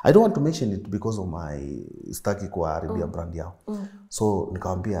Mombasa. I don't want to mention it because of my staki kwa haribia brand yao. So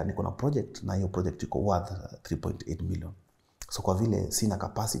nikamwambia niko na project na hiyo project iko worth 3.8 million. So kwa vile sina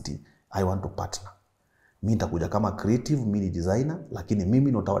capacity, I want to partner. Mimi nitakuja kama creative, mimi ni designer, lakini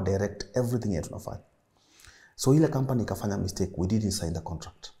mimi nitawa direct everything yetu tunafanya. So ile company ikafanya mistake, we didn't sign the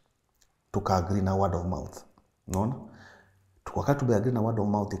contract. Tuka agree na word of mouth. Unaona? Wakati tumeagree na word of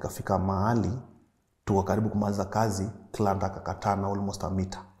mouth ikafika mahali tuko karibu kumaliza kazi, client akakataa na almost a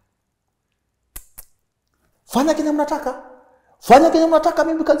meter. Fanya kenye mnataka. Fanya kenye mnataka,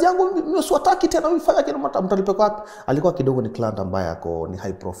 mimi kazi yangu mimi siwataki tena, mimi fanya kenye mnataka, mtalipeka wapi? Alikuwa kidogo ni client ambaye ako ni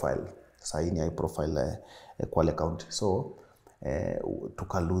high profile. Sasa hii ni high profile Kwale County. So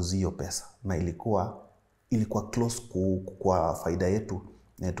tuka lose hiyo pesa na ilikuwa close kwa faida yetu,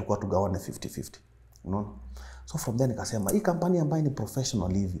 tulikuwa tugawane 50-50. Unaona? So from then nikasema hii kampani ambayo ni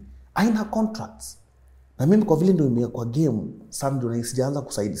professional hivi haina contracts. Na mimi kwa vile ndio nimekuwa game sana ndio nisijaanza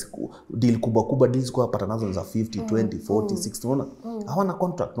kusaidia deal kubwa deals kwa pata nazo za 50, 20, 40, 60 unaona? Hawana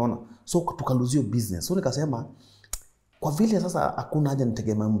contract unaona? So tukaluzio business. So nikasema kwa vile sasa hakuna haja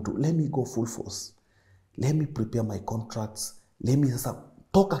nitegemea mtu, let me go full force. Let me prepare my contracts. Let me sasa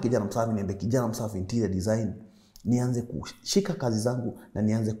toka kijana msafi niembe kijana msafi interior design, nianze kushika kazi zangu na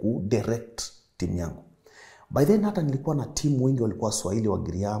nianze ku-direct team yangu. By then hata nilikuwa na team wengi walikuwa Swahili wa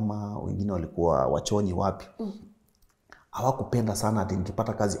Giriama, wengine walikuwa Wachonyi wapi. Hawakupenda sana ati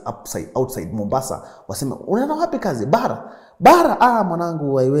nikipata kazi outside Mombasa wasema unaenda wapi kazi? Bara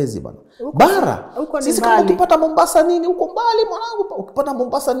mwanangu haiwezi bana. Bara sisi kama ukipata Mombasa nini uko mbali mwanangu, ukipata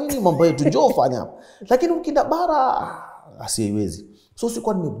Mombasa nini mambo yetu njoo fanya. Lakini ukienda bara asiwezi. So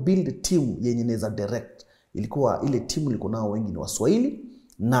sikuwa nimebuild team yenye inaweza direct. Ilikuwa ile team ilikuwa nao wengi ni Waswahili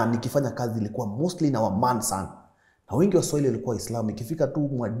na nikifanya kazi ilikuwa mostly na waman sana. Na wengi wa Swahili walikuwa Waislamu, ikifika tu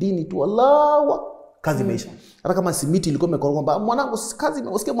mwadini tu Allahu kazi imeisha. Hata kama simiti ilikuwa imekoroga kwamba mwanangu kazi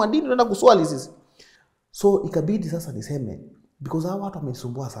usikie mwadini unaenda kuswali sisi. So ikabidi sasa niseme because hao watu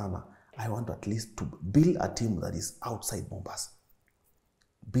wamenisumbua sana. I want to at least to build a team that is outside Mombasa.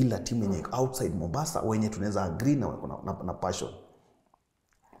 Build a team yenye outside Mombasa wenye tunaweza agree na passion.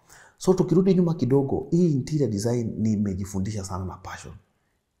 So tukirudi nyuma kidogo, hii interior design nimejifundisha sana na passion.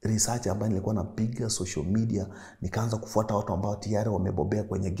 Research ambayo nilikuwa napiga social media, nikaanza kufuata watu ambao tayari wamebobea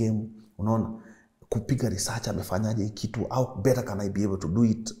kwenye game, unaona? Kupiga research amefanyaje hii kitu, how better can I be able to do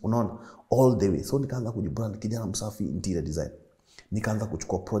it, unaona? All the way. So nikaanza kujibrand kijana msafi interior design. Nikaanza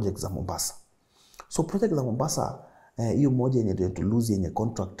kuchukua projects za Mombasa. So project za Mombasa, hiyo moja yenye Toulouse yenye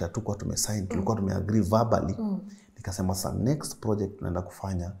contract tukua tumesign, tulikuwa tumeagree verbally. Nikasema sasa next project tunaenda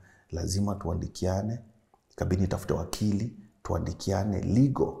kufanya lazima tuandikiane, ikabidi nitafute wakili, tuandikiane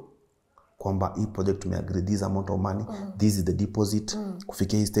legal kwamba hii project tumeagree this amount of money, this is the deposit,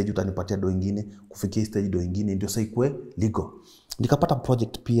 kufikia hii stage utanipatia do ingine, kufikia hii stage do ingine, ndio sasa ikue legal. Nikapata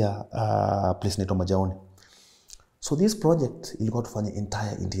project pia place inaitwa Majaoni. So this project ilikuwa tufanye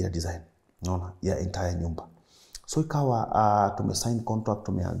entire interior design, unaona, ya entire nyumba. So ikawa tumesign contract,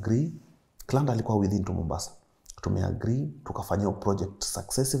 tumeagree, client alikuwa within to Mombasa. Tumeagree, tukafanya project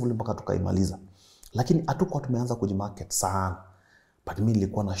successfully mpaka tukaimaliza. Lakini hatukuwa tumeanza kujimarket sana. But mimi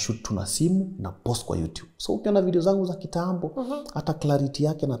nilikuwa na shoot tu na simu na post kwa YouTube. So ukiona video zangu za kitambo, hata clarity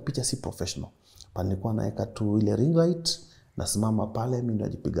yake na picha si professional. But nilikuwa naeka tu ile ring light, nasimama pale, mimi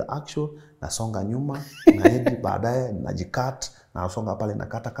najipiga action, nasonga nyuma, na edit baadaye, najicut, na nasonga pale na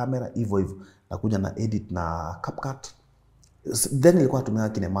kata kamera, hivyo. Nakuja na edit na CapCut. Then nilikuwa tumia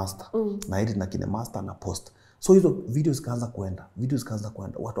KineMaster, na edit na KineMaster na post. So hizo videos zikaanza kuenda,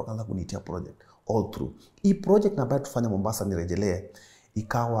 watu wakaanza kunitia project all through. Hii project na ambayo tufanya Mombasa nirejelee,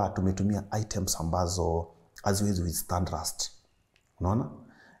 ikawa tumetumia items ambazo haziwezi withstand rust. Unaona?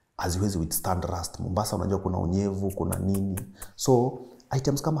 Haziwezi withstand rust. Mombasa unajua kuna unyevu, kuna nini. So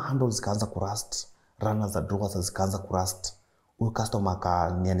items kama handles zikaanza kurust, runners za drawers zikaanza kurust. Huyo customer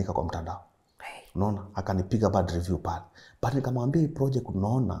akanianika kwa mtandao. Unaona? Akanipiga bad review pale. But nikamwambia hii project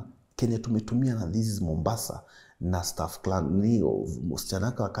unaona Kenya tumetumia na this is Mombasa na staff clan ni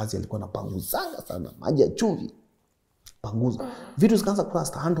msichana wa kazi alikuwa anapanguzanga sana maji ya chumvi. Panguza. Vitu zikaanza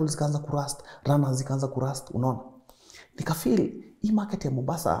kurust, handles zikaanza kurust, runners zikaanza kurust, unaona? Nikafeel hii market ya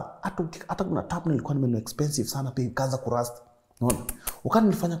Mombasa hata kuna tap nilikuwa nimenunua expensive sana pia ikaanza kurust. Unaona? Wakati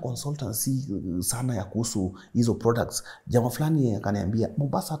nilifanya consultancy sana ya kuhusu hizo products, jamaa fulani akaniambia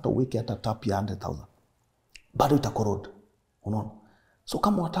Mombasa hata uweke hata tap ya 100,000. Bado itakorode. Unaona? So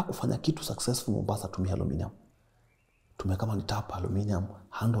kama unataka kufanya kitu successful Mombasa, tumia aluminium. Tumia kama ni tap aluminium,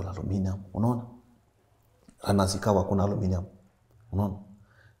 handle aluminium, unaona? Runners ikawa kuna aluminium. Unaona?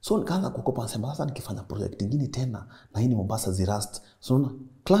 So nikaanza kukopa nasema sasa nikifanya project nyingine tena na hii ni Mombasa zirust. So unaona?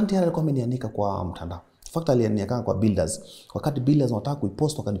 Client yale alikuwa amenianika kwa mtandao. In fact alianika kwa builders. Wakati builders wanataka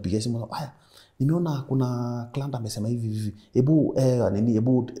kuipost wakanipigia simu, haya nimeona kuna client amesema hivi.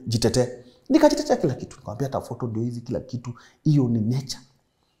 Hebu jitetee. Nikajitetea kila kitu. Nikamwambia hata photo ndio hizi kila kitu. Hiyo ni nature.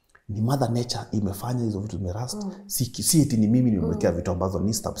 Ni mother nature imefanya hizo vitu zimerust. Si eti ni mimi nimewekea vitu ambazo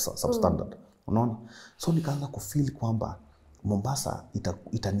ni substandard. Unaona? So nikaanza kufeel kwamba Mombasa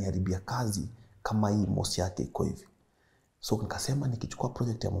itaniharibia kazi kama hii mosi yake iko hivi. So nikasema nikichukua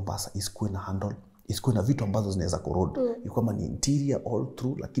project ya Mombasa isikuwe na handle, isikuwe na vitu ambazo zinaweza corrode. Iko kama ni interior all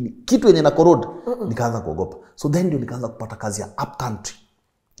through lakini kitu yenye na corrode nikaanza kuogopa. So then ndio nikaanza kupata kazi ya up country.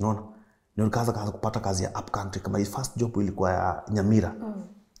 Unaona? Ndio nikaanza kupata kazi ya up country kama hii first job ilikuwa ya Nyamira.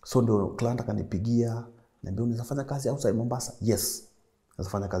 So ndio client akanipigia, niambia unaweza fanya kazi outside Mombasa? Yes. Naweza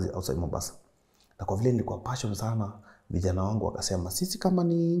fanya kazi outside Mombasa. Na kwa vile nilikuwa passion sana, vijana wangu wakasema sisi kama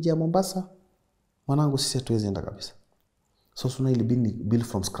ni nje ya Mombasa, mwanangu sisi hatuwezi enda kabisa. So suna ili build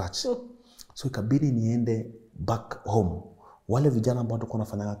from scratch. So ikabidi niende back home. Wale vijana ambao tulikuwa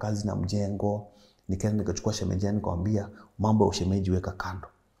tunafanya kazi na mjengo, nikaenda nikachukua shemeji nikamwambia mambo ya ushemeji weka kando.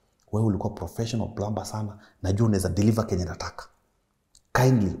 Wewe ulikuwa professional plumber sana, najua unaweza deliver Kenya nataka.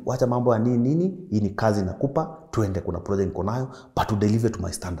 Kindly wacha mambo ya nini, hii ni kazi nakupa, tuende kuna project niko nayo, but to deliver to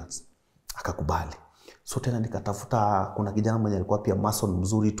my standards. Akakubali. So tena nikatafuta kuna kijana mmoja alikuwa pia mason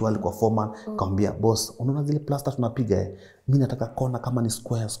mzuri tu alikuwa foreman, akamwambia boss, unaona zile plaster tunapiga mimi nataka kona kama ni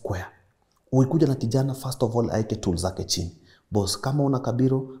square. Ulikuja na kijana first of all aike tools zake chini. Boss, kama una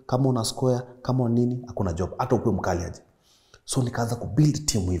kabiro, kama una square, kama nini, hakuna job, hata ukuwe mkali aje. So nikaanza kubuild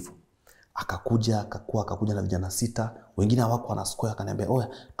team hivyo. Akakuja na vijana 6, wengine hawako na square, akaniambia, "Oya,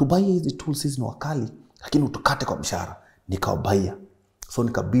 tubaie hizi tools hizi ni wakali, lakini utukate kwa mshahara." Nikawabaia. So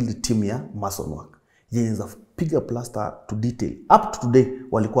nikabuild team ya mason work. Yenye za piga plaster to detail. Up to today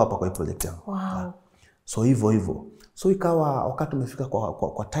walikuwa hapa kwa hii project yangu. Wow. So hivyo. So ikawa wakati umefika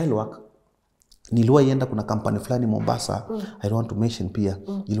kwa tile work, niliwahi enda kuna company fulani Mombasa, I don't want to mention pia,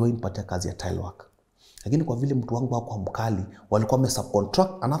 iliwahi nipatia kazi ya tile work. Lakini kwa vile mtu wangu hakuwa mkali, walikuwa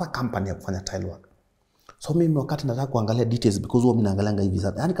wamesubcontract another company ya kufanya tile work. So mimi wakati nataka kuangalia details because huwa mimi naangalianga hivi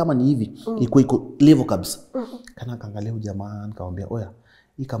sana. Yaani kama ni hivi, iko level kabisa. Kana kaangalia huyu jamaa nikamwambia, "Oya,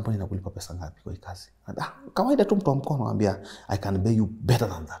 hii kampuni inakulipa pesa ngapi kwa hii kazi?" Kawaida tu mtu wa mkono anambia, "I can pay you better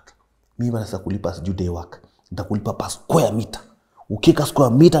than that. Mimi bado sitakulipa sijui day work. Nitakulipa per square meter. Ukika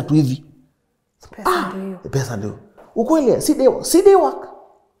square meter tu hivi. Pesa ndio. Ukweli si day work.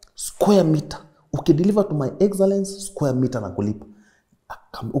 Square meter. Ukideliver to my excellence, square meter nakulipa.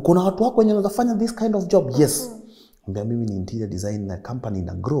 Uko na watu wako wenye wanafanya this kind of job?" Yes. Mbona mimi ni interior design na company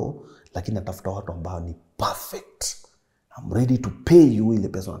na grow, lakini natafuta watu ambao ni perfect. I'm ready to pay you ile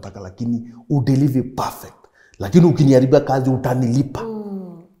pesa unataka, lakini udeliver perfect. Lakini ukiniharibia kazi utanilipa.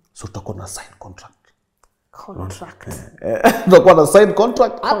 So tutakuwa na sign contract. Tutakuwa na sign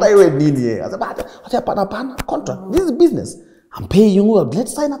contract hata iwe nini yeye. Hata pana contract. This is business. I'm paying you,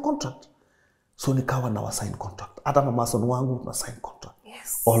 let's sign a contract. So nikawa na wa sign contract. Hata na mason wangu na sign contract.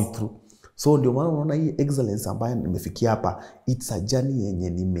 Yes. All through. So ndio maana unaona hii excellence ambayo nimefikia hapa, it's a journey yenye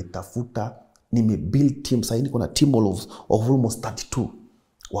nimetafuta, nimebuild team. Sasa niko na team of almost 32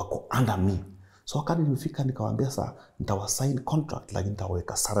 wako under me. So wakati nimefika nikawaambia sasa nitawasign contract, lakini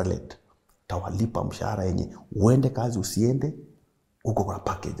nitaweka salary, nitawalipa mshahara yenye uende kazi usiende uko kuna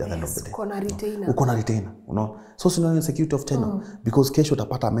package at the end of the day. Uko na retainer, unaona? So sina security of tenure because kesho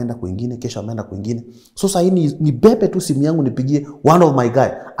utapata ameenda kwingine, kesho ameenda kwingine. So sasa hii ni bebe tu simu yangu nipigie one of my guy,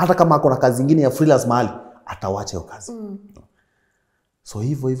 hata kama ako na kazi nyingine ya freelance mahali atawacha hiyo kazi. So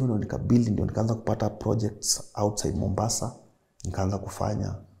hivyo ndio nikabuild, ndio nikaanza kupata projects outside Mombasa, nikaanza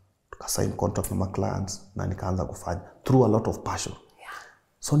kufanya, tukasign contract na clients na nikaanza kufanya through a lot of passion.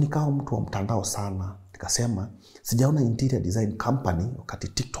 So nikawa mtu wa mtandao sana. Nikasema sijaona interior design company wakati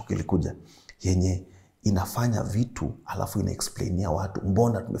TikTok ilikuja yenye inafanya vitu alafu ina-explainia watu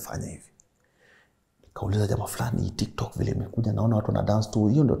mbona tumefanya hivi. Nikauliza jamaa fulani, TikTok vile imekuja naona watu wana dance tu.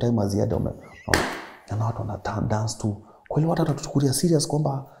 Hiyo ndio time ziada naona watu wana dance tu. Kweli watu watatuchukulia serious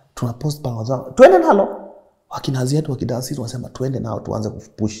kwamba tuna post pale wazao. Twende nalo. Wakina ziada wakidance wanasema twende nao tuanze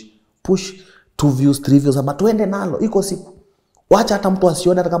kupush 2 views 3 views ama twende nalo. Iko siku. Wacha hata mtu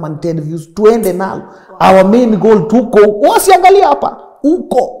asione hata kama ni 10 views, tuende nalo. Our main goal tuko, wasiangalia hapa,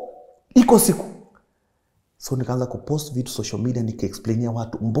 uko. Iko siku. So nikaanza kupost vitu social media nika-explainia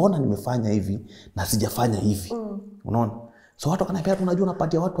watu mbona nimefanya hivi na sijafanya hivi. Unaona? So watu wakaniambia tunajua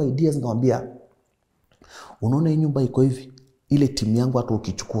unapatia watu ideas, nikamwambia unaona hii nyumba iko hivi. Ile timu yangu hata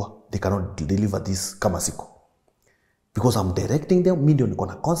ukichukua they cannot deliver this kama siko. Because I'm directing them, mimi ndio niko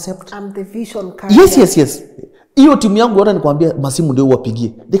na concept. I'm the vision character. Yes. Hiyo timu yangu yote nikwambia masimu ndio wapigie.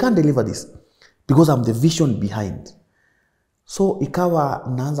 They can't deliver this because I'm the vision behind. So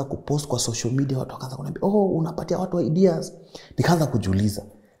ikawa naanza kupost kwa social media, watu wakaanza kuniambia, "Oh, unapatia watu ideas." Nikaanza kujiuliza,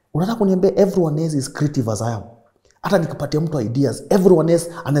 unataka kuniambia everyone else is creative as I am? Hata nikipatia mtu ideas, everyone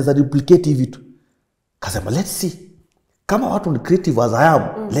else anaweza replicate hivi vitu. Kasema, "Let's see. Kama watu ni creative as I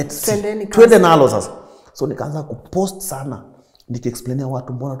am, let's see." Twende nalo sasa. So nikaanza kupost sana. Nika-explainia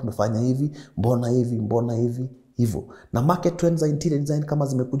watu mbona tumefanya hivi, mbona hivi, hivyo. Na market trends za interior design kama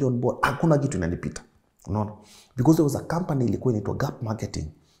zimekuja on board, hakuna kitu inanipita. Unaona? Because there was a company ilikuwa inaitwa Gap Marketing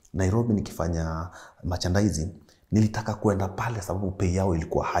Nairobi, nikifanya merchandising. Nilitaka kwenda pale sababu pay yao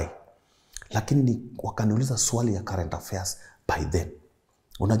ilikuwa high. Lakini wakaniuliza swali ya current affairs by then.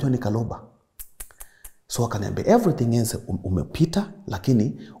 Unajua nikaloba. So wakaniambia everything else umepita,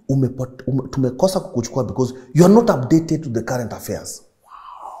 lakini tumekosa kukuchukua because you are not updated to the current affairs.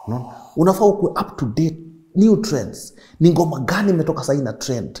 Wow. No? Unafaa ukuwe up to date, new trends. Ni ngoma gani imetoka sasa na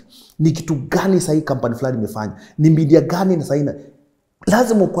trend? Ni kitu gani sasa company fulani imefanya? Ni media gani na sasa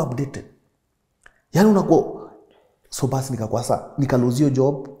lazima ukuwe updated. Yaani unakuwa so basi nikalose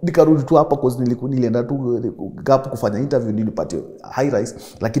job, nikarudi tu hapa cause nilienda tu Gap kufanya interview nilipata high rise,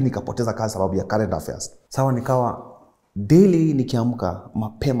 lakini nikapoteza kazi sababu ya current affairs. Sawa, nikawa daily nikiamka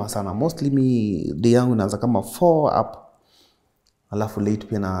mapema sana, mostly day yangu inaanza kama 4 up. Alafu late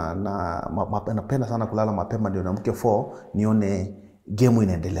pia napenda sana kulala mapema ndio naamke 4 nione game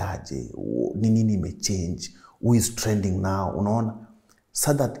inaendeleaje, ni nini imechange, who is trending now, unaona?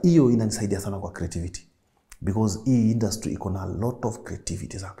 So that hiyo inanisaidia sana kwa creativity. Because hii industry iko na a lot of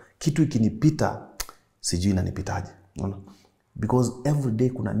creativity sana. Kitu ikinipita sijui inanipitaje, unaona? Because every day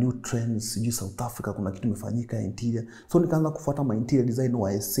kuna new trends, sijui South Africa kuna kitu imefanyika ya interior. So nikaanza kufuata ma interior design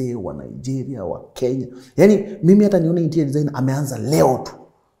wa SA, wa Nigeria, wa Kenya. Yaani mimi hata nione interior design ameanza leo tu.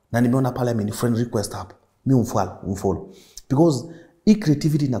 Na nimeona pale ameni friend request hapo. Mimi umfollow. Because hii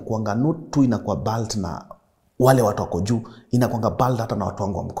creativity inakuanga not tu inakuwa balt na wale watu wako juu, inakuanga balt hata na watu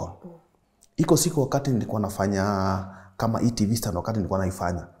wangu wa mkono. Iko siku wakati nilikuwa nafanya kama ETV stand, wakati nilikuwa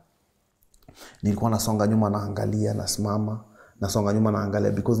naifanya Nilikuwa nasonga nyuma naangalia, nasimama, nasonga nyuma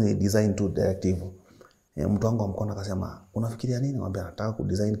naangalia because ni design to directive. Mtu wangu wa mkono akasema, "Unafikiria nini?" Nikamwambia, "Nataka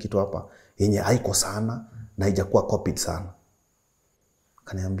kudesign kitu hapa yenye haiko sana na haijakuwa copied sana."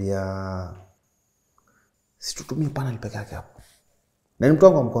 Akaniambia, "Si tutumie panel peke yake hapo." Na ni mtu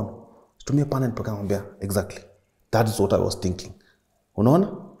wangu wa mkono. Tutumie panel peke yake. Nikamwambia, "Exactly. That is what I was thinking."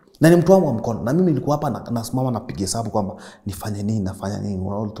 Unaona? Na ni mtu wangu wa mkono. Na mimi nilikuwa hapa nasimama napiga hesabu kwamba nifanye nini, nafanya nini,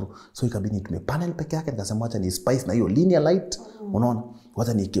 all through. So ikabidi nitumie panel peke yake. Nikasema acha ni spice na hiyo linear light. Unaona?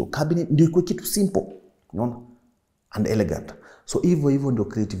 Wacha ni cabinet ndio iko kitu simple. Unaona? And elegant. So hivyo ndio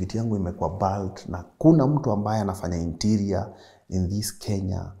creativity yangu imekuwa bulk, na kuna mtu ambaye anafanya interior in this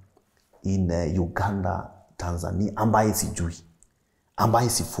Kenya, in Uganda, Tanzania ambaye sijui, ambaye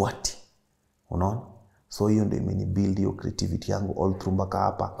sifuati. Unaona? So hiyo ndio imenibuild hiyo creativity yangu all through mpaka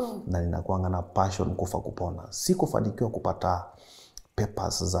hapa. Na ninakuanga na passion kufa kupona. Sikufanikiwa kupata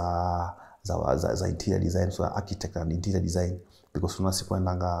papers za interior design, so architect and interior design because tuna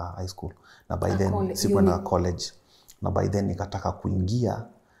sikuendanga high school, na by then sikuenda college, na by then nikataka kuingia,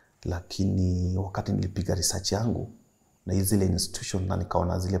 lakini wakati nilipiga research yangu na zile institution na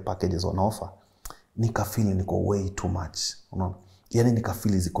nikaona zile packages on offer, nikafeel niko way too much. Unaona? Yani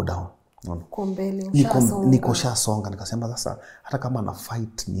nikafeel ziko down. Niko shasonga. Nikasema sasa hata kama na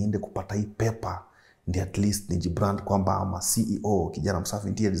fight niende kupata hii paper, ndi at least nijibrand kwamba ama CEO kijana msafi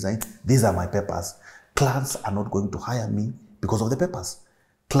interior design, these are my papers. Clients are not going to hire me because of the papers.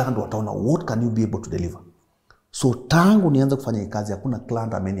 Client wataona what can you be able to deliver. So tangu nianze kufanya hii kazi hakuna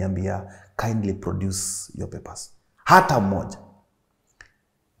client ameniambia kindly produce your papers, hata mmoja.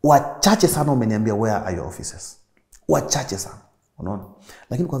 Wachache sana wameniambia where are your offices, wachache sana. Unaona?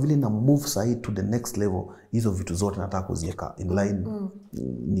 Lakini kwa vile na move sahi to the next level, hizo vitu zote nataka kuziweka in line.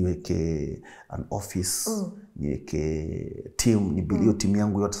 Niweke an office, niweke team, nibilio team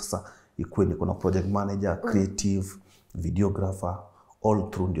yangu yote sasa ikuwe niko na project manager, creative, videographer, all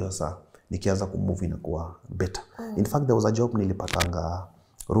through, ndio sasa nikianza kumove inakuwa better. In fact there was a job nilipatanga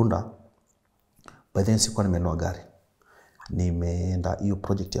Runda, by then sikuwa nimenunua gari. Nimeenda hiyo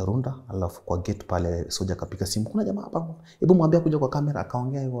project ya Runda, alafu kwa gate pale soja kapika simu, "Kuna jamaa hapa, hebu mwambie kuja kwa kamera."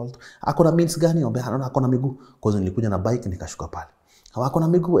 Akaongea hivyo, "Ako na means gani?" Niambia, "Anaona ako na miguu." Kwa hiyo nilikuja na bike nikashuka pale. "Hawa ako na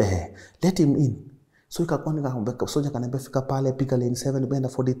miguu, let him in." So ikakuwa nikamwambia soja, kaniambia, "Fika pale, piga lane 7, benda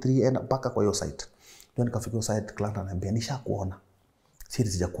 43, enda mpaka kwa hiyo site." Ndio nikafika hiyo site, client ananiambia, "Nishakuona."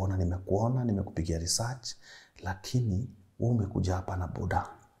 Sisi sijakuona, nimekuona, nimekupigia research, lakini wewe umekuja hapa na boda.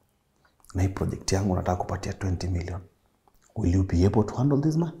 Na hii project yangu nataka kupatia 20 million. Will you be able to handle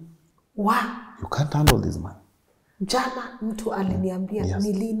this man? Wow. You can't handle this man. Jana mtu aliniambia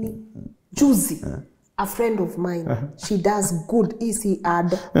ni lini juzi. A friend of mine, she does good easy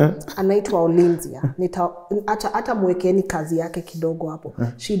ad, anaitwa Olinzia. Hata mwekeni kazi yake kidogo hapo.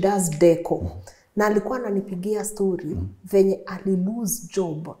 She does deco. Na alikuwa ananipigia story venye lose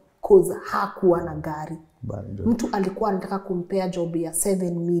job cause hakuwa na gari. Mtu alikuwa anataka kumpea job ya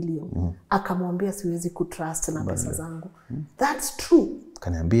 7 million. Akamwambia, "Siwezi kutrust na pesa zangu." That's true.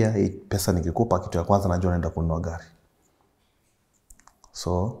 Kaniambia, "Hii pesa nikikupa, kitu ya kwanza najua naenda kununua gari."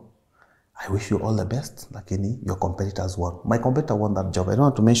 So I wish you all the best, lakini your competitors won. My competitor won that job. I don't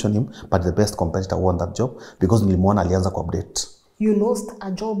want to mention him, but the best competitor won that job because nilimwona alianza ku update. You lost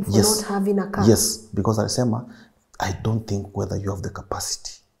a job for not having a car? Yes, because alisema, "I don't think whether you have the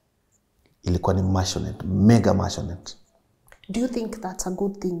capacity." Ilikuwa ni passionate, mega passionate. Do you think that's a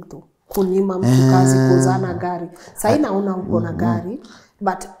good thing though? Kunyima mtu kazi kuzana gari. Sasa naona uko na gari,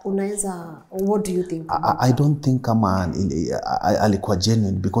 but unaweza, what do you think? I don't think kama alikuwa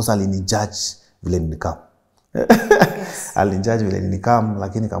genuine because alinijudge vile nilikam. Alinijudge vile nilikam,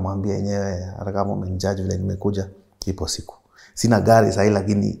 lakini kamwambia yenyewe, hata kama umenijudge vile nimekuja, ipo siku. Sina gari sasa,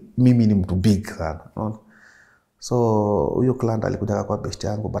 lakini mimi ni mtu big sana. Unaona? So huyo client alikuja kwa best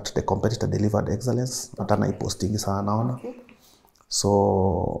yangu, but the competitor delivered excellence. Hata na posting sana naona.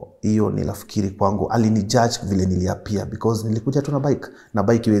 So hiyo nilifikiri kwangu alinijudge vile niliapia because nilikuja tu na bike. Na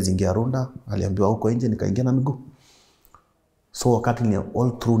bike iwezi ingia Runda, aliambiwa huko nje, nikaingia na miguu. So wakati ni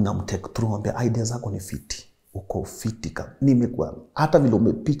all through na mtake through, ambia ideas zako ni fiti. Uko fiti kama nimekuwa hata vile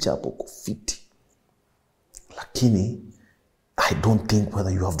umepicha hapo uko fiti. Lakini I don't think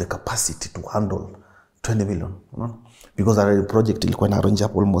whether you have the capacity to handle 20 million, no? Because our project ilikuwa na range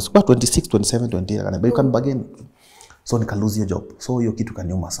up almost 26, 27, 28, and you can bargain. So nika lose your job. So hiyo kitu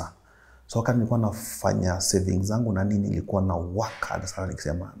kaniuma sana. So wakati nilikuwa nafanya savings zangu na nini, nilikuwa na work hard sana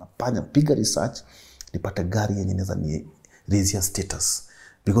nikisema napanya piga research nipate gari yenye inaweza ni raise status.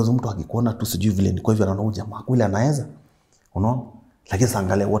 Because mtu akikuona tu sijui vile niko hivyo anaona jamaa kule anaweza. Unaona? Lakini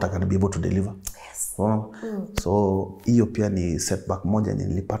angalia what I can be able to deliver. Yes. So hiyo pia ni setback moja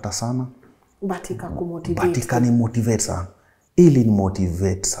nilipata sana. But ikakumotivate. But ikani motivate sana. Ili ni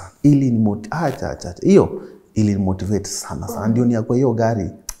motivate sana. Ili ni hiyo ili ni motivate sana sana. Ndio ni kwa hiyo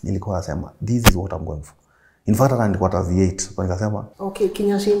gari nilikuwa nasema this is what I'm going for. In fact I nilikuwa ta V8 kwa nikasema okay,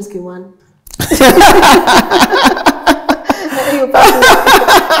 Kinyashinski one. Hiyo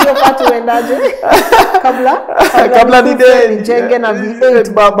patu wendaje? Kabla nijenge na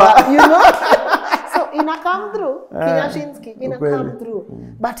V8 baba. You know? So ina come through. Kinyashinski ina come through.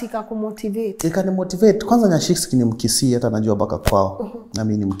 But ikakumotivate. Ikani motivate. Kwanza Nyashinski ni Mkisii, hata najua baka kwao. Na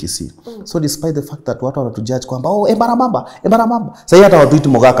mimi ni Mkisii. So despite the fact that watu wanatujudge kwamba Embaramamba. Sasa hata watu itu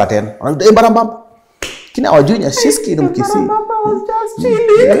Mogaka tena. Wanaita Embaramamba. Kina wajui Nyashinski ni Mkisii. Embaramamba was just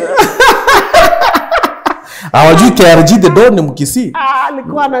chilling. Hawajui KRG the Don ni Mkisii.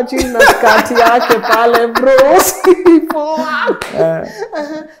 Alikuwa na chini na skati yake pale bro.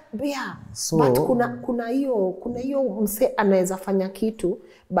 Yeah. So, but kuna hiyo mse anaweza fanya kitu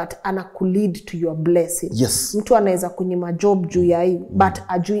but anakulead to your blessing. Yes. Mtu anaweza kunyima job juu ya hii but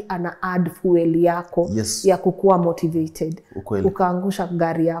ajui ana add fuel yako ya kukuwa motivated. Ukaangusha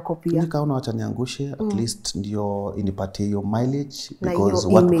gari yako pia. Nikaona acha niangushe at least ndio inipatie hiyo mileage na because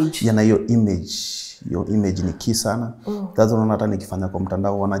yana hiyo image. Your image ni key sana. That's why hata nikifanya kwa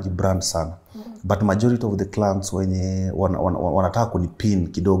mtandao wanajibrand sana. But majority of the clients wenye wanataka kunipin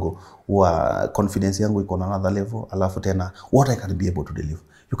kidogo wa confidence yangu iko na another level, alafu tena what I can be able to deliver.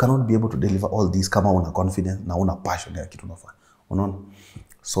 You cannot be able to deliver all these kama una confidence na una passion ya kitu unafanya. Unaona?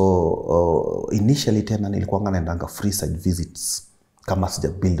 So initially tena nilikuwa naendanga free site visits kama sija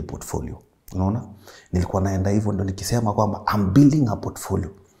build portfolio. Unaona? Nilikuwa naenda hivyo ndo nikisema kwamba I'm building a portfolio.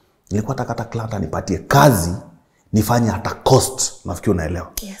 Nilikuwa nataka client anipatie kazi nifanye hata cost, nafikiri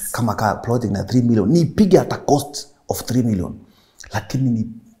unaelewa. Yes. Kama project na 3 million nipige hata cost of 3 million, lakini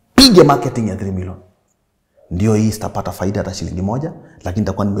nipige marketing ya 3 million. Ndio hii sitapata faida hata shilingi moja, lakini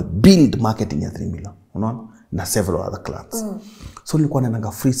nitakuwa nimebuild marketing ya 3 million. Unaona? Na several other clients. So nilikuwa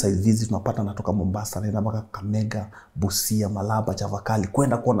naenda free site visit, tunapata natoka Mombasa naenda mpaka Kakamega, Busia, Malaba, Chavakali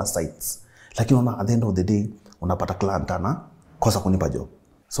kwenda kuona sites. Lakini unaona at the end of the day unapata client ana kosa kunipa job.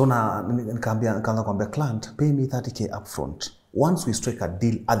 So nikaanza kuambia client, pay me 30k upfront. Once we strike a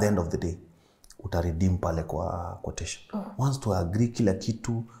deal at the end of the day, utaredeem pale kwa quotation. Once to agree kila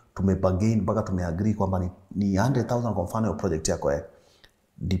kitu, tumebagain mpaka tumeagree kwamba ni 100,000 kwa mfano ya project yako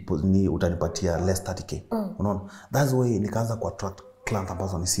ni utanipatia less 30k. Unaona? That's why nikaanza ku attract client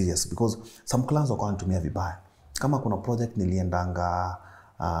ambazo ni serious because some clients wako wanatumia vibaya. Kama kuna project niliendanga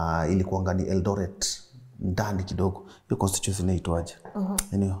ilikuwa ni Eldoret ndani kidogo. Hiyo constituency inaitwaje?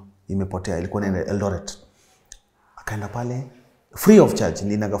 Anyway, imepotea. Ilikuwa ni Eldoret. Akaenda pale free of charge.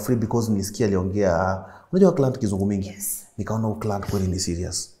 Ninaga free because nilisikia aliongea unajua client kizungu mingi. Yes. Nikaona huyu client kweli ni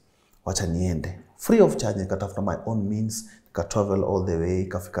serious. Wacha niende. Free of charge nikatafuta my own means, travel all the way,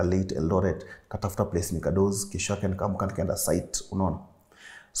 kafika late Eldoret, katafuta place nikadoze, kisha nikaenda site, unaona.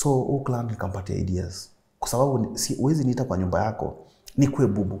 So huyu client nikampatia ideas. Kwa sababu huwezi niita kwa nyumba yako, nikue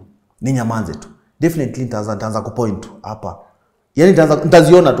bubu, ni nyamanze tu. Definitely nitaanza kupoint hapa. Yaani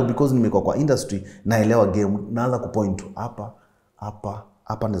nitaziona tu because nimekuwa kwa industry, naelewa game, naanza kupoint hapa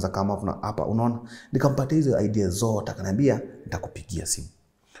naweza kama hapa, unaona. Nikampatia hizo ideas zote, akaniambia nitakupigia simu.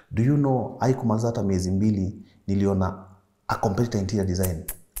 Do you know haikumaliza hata miezi 2 niliona a competitor interior design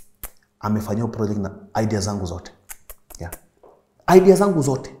amefanyia project na ideas zangu zote. Yeah. Ideas zangu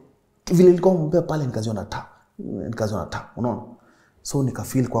zote. Vile nilikuwa mbea pale nikaziona ta. Unaona? So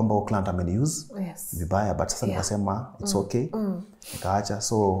nikafeel kwamba client ameniuse vibaya, but sasa nikasema it's okay. Nikaacha.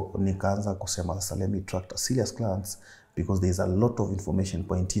 So nikaanza kusema sasa let me attract serious clients because there is a lot of information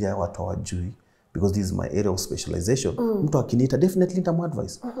kwa interior watu hawajui, because this is my area of specialization. Mtu akiniita definitely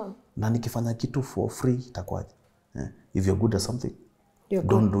nitamadvise. Na nikifanya kitu for free itakuwaje? If you're good at something,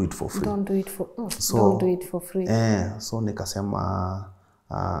 don't do it for free. Don't do it for free. So nikasema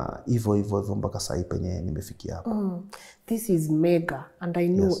hivyo mpaka sasa penye nimefikia hapa. This is mega, and I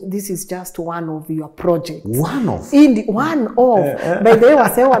know this is just one of your projects. One of. By the way,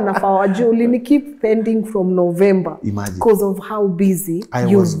 wase wanafaa wajue ulini keep pending from November. Imagine. Because of how busy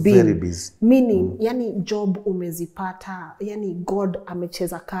I was very busy. Meaning, yani job umezipata, yani God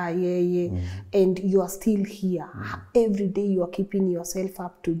amecheza kaa yeye, and you are still here. Every day you are keeping yourself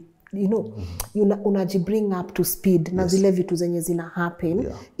up to, you know, unajibring up to speed na zile vitu zenye zina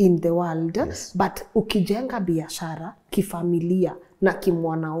happen in the world. But ukijenga biashara kifamilia na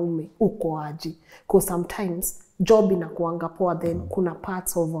kimwanaume uko aje? Because sometimes job inakuanga poa, then kuna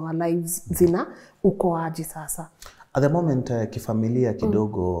parts of our lives zina uko aje sasa? At the moment kifamilia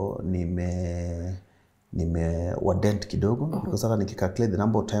kidogo wadent kidogo because hata nikicalculate the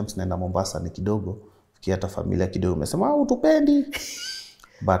number of times naenda Mombasa ni kidogo, kiata familia kidogo umesema utupendi.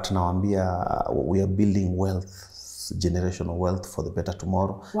 but nawaambia we are building wealth, generational wealth for the better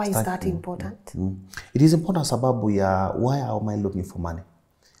tomorrow. Why is that important? It is important sababu ya why am I looking for money?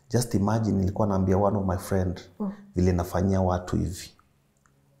 Just imagine nilikuwa naambia one of my friend vile nafanyia watu hivi.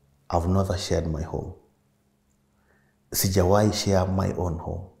 I've never shared my home. Sijawahi share my own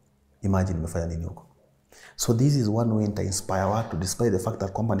home. Imagine nimefanya nini huko. So this is one way to inspire watu, despite the fact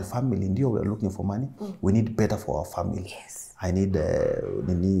that company family ndio we are looking for money. We need better for our family. Yes. I need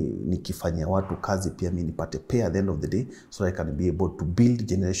nikifanyia watu kazi pia mimi nipate pay at the end of the day, so I can be able to build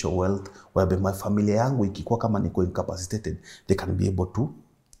generational wealth whereby my family yangu ikikuwa kama niko incapacitated, they can be able to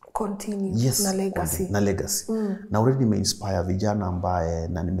continue. Yes, na legacy. Na legacy. Na already nimeinspire vijana ambaye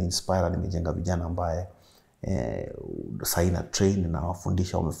na nimeinspire na nimejenga vijana ambaye saina train na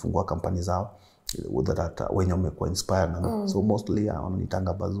wafundisha wamefungua kampani zao that wenye wamekuwa inspired na so mostly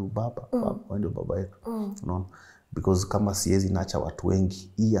wananitanga baba ndio baba yetu. Unaona? Because kama siwezi naacha watu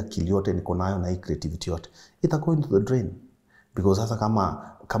wengi, hii akili yote niko nayo na hii creativity yote itago into the drain. Because sasa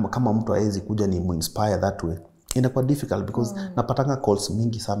kama mtu hawezi kuja ni mu-inspire that way, inakuwa difficult because napatanga calls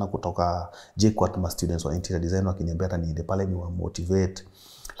mingi sana kutoka JKUAT ma students wa interior design wakiniambia hata niende pale ni wa motivate,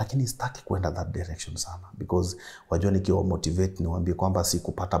 lakini sitaki kwenda that direction sana because wajua nikiwa motivate niwaambie kwamba si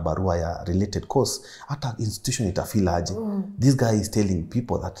kupata barua ya related course hata institution itafeel aje. This guy is telling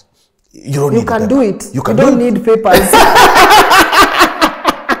people that you can do it. You don't need papers.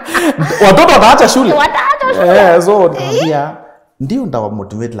 Watoto wataacha shule. So nikamwambia ndio ndawa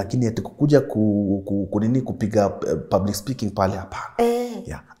motivate, lakini ati kukuja kunini kupiga public speaking pale hapana.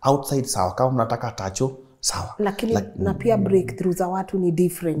 Yeah, outside sawa, kama mnataka tacho sawa. Lakini na pia breakthrough za watu ni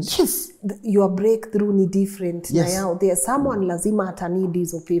different. Yes. Your breakthrough ni different. Yes. Na yao there someone lazima ata need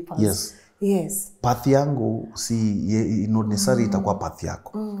hizo papers. Yes. Yes. Path yangu si not necessarily itakuwa path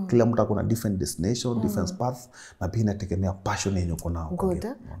yako. Kila mtu akona different destination, different path, na pia inategemea passion yenye uko nao. Good.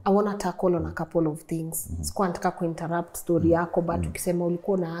 I want to tackle on a couple of things. Sikuwa nataka kuinterrupt story yako, but ukisema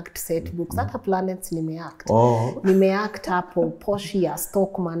ulikuwa na act set books, hata planets nimeact. Nimeact hapo Poshia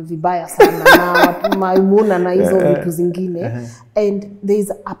Stockman vibaya sana na Maimuna na hizo vitu zingine. And there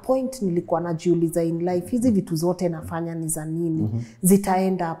is a point nilikuwa najiuliza in life, hizi vitu zote nafanya ni za nini?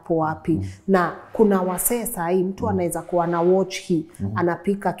 Zitaenda hapo wapi? Na kuna wasee sahi mtu anaweza kuwa na watch hii,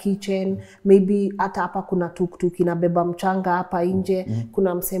 anapika kitchen, maybe hata hapa kuna tuktuk inabeba mchanga hapa nje,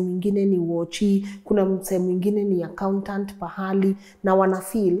 kuna msee mwingine ni watchi, kuna msee mwingine ni accountant pahali, na wana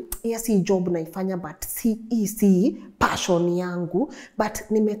feel yes hii job naifanya but si passion yangu,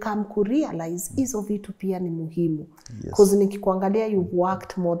 but nimekam kurealize hizo vitu pia ni muhimu. Because nikikuangalia you've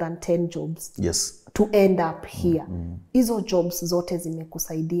worked more than 10 jobs. Yes. To end up here. Hizo jobs zote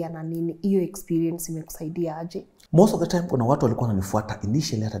zimekusaidia na nini? Hiyo experience imekusaidia aje? Most of the time kuna watu walikuwa wananifuata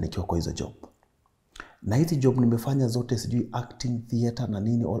initially hata nikiwa kwa hizo job. Na hizi job nimefanya zote, sijui acting, theater na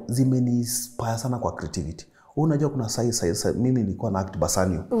nini, zimeni-inspire sana kwa creativity. Unajua kuna sai mimi nilikuwa na act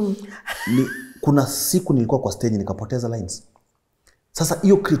Basanio. Kuna siku nilikuwa kwa stage nikapoteza lines. Sasa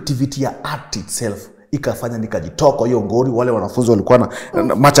hiyo creativity ya art itself ikafanya nikajitoka hiyo ngori. Wale wanafunzi walikuwa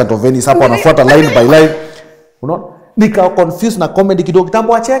na Merchant of Venice hapo wanafuata line by line. Unaona? Nika confuse na comedy kidogo,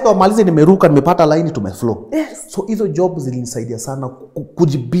 kitambo acheka wamalize nimeruka nimepata line tumeflow. Yes. So hizo jobs zilinisaidia sana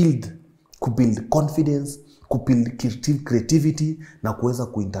kubuild confidence, kubuild creativity na kuweza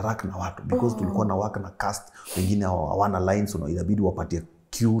kuinteract na watu because tulikuwa na work na cast, wengine hawana lines, inabidi wapatie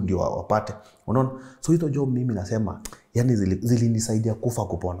cue ndio wapate. Unaona? So hizo job mimi nasema yani zilinisaidia kufa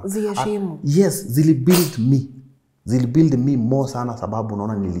kupona. Ziheshimu. Yes, zilibuild me more sana sababu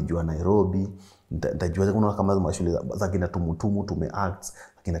unaona nilijua Nairobi, nitajua kuna kama mashule za kina Tumutumu tumeact,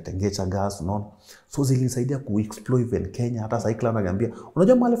 kina Tengecha Gas, unaona. So zilinisaidia kuexplore even Kenya. Hata sasa kila ananiambia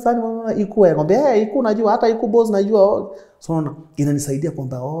unajua mahali fulani unaona iko ngombe iko unajua hata iko boss najua. So unaona inanisaidia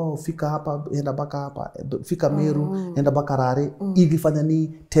kwamba fika hapa enda baka hapa, fika Meru enda baka Rare, ilifanya ni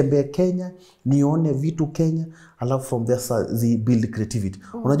tembea Kenya, nione vitu Kenya, alafu from there zi build creativity.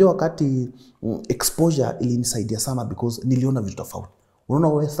 Unajua wakati exposure ilinisaidia sana because niliona vitu tofauti. Unaona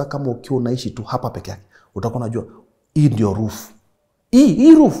wewe sasa kama ukiwa unaishi tu hapa peke yake, utakuwa unajua hii ndio roof.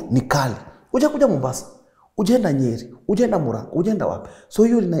 Hii roof ni kali. Kuja Mombasa, ujaenda Nyeri, ujaenda Murang'a, ujaenda wapi. So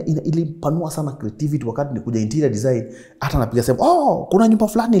hiyo ilipanua sana creativity wakati nikuja interior design. Hata napiga sema, kuna nyumba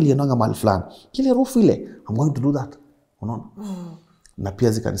fulani iliendanga mahali fulani. Kile roof ile, I'm going to do that. Unaona? Na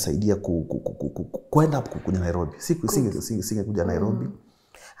pia zikanisaidia kwenda kuja Nairobi. Singe kuja Nairobi.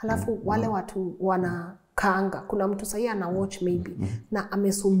 Halafu wale watu wanakaanga, kuna mtu sahi ana watch maybe na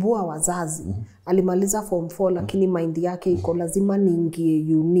amesumbua wazazi, alimaliza form 4 lakini mind yake iko lazima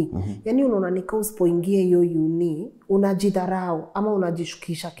niingie uni. Yani unaona nika usipoingie hiyo uni unajidharau ama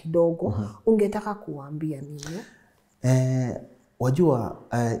unajishukisha kidogo. Ungetaka kuambia nini? Wajua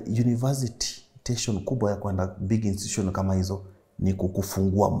university station kubwa ya kwenda big institution kama hizo ni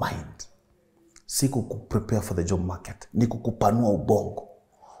kukufungua mind. Si kukuprepare for the job market. Ni kukupanua ubongo.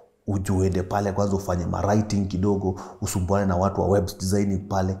 Ujuende pale kwanza ufanye writing kidogo, usumbuane na watu wa web designing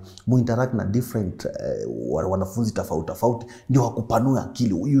pale, muinteract na different wanafunzi tofauti ndio wakupanua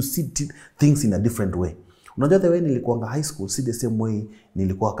akili. You see things in a different way. Unajua the way nilikuwa high school si the same way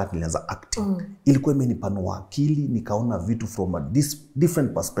nilikuwa wakati nilianza acting. Ilikuwa imenipanua akili, nikaona vitu from a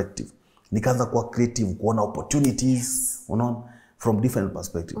different perspective. Nikaanza kuwa creative, kuona opportunities, unaona, from different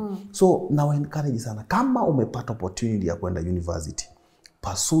perspective. So now encourage sana, kama umepata opportunity ya kwenda university,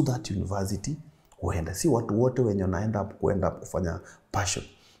 pursue that university, uende. Si watu wote wenye wanaenda kuenda kufanya passion.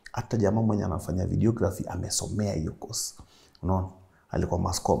 Hata jamaa mwenye anafanya videography amesomea hiyo course. Unaona? Alikuwa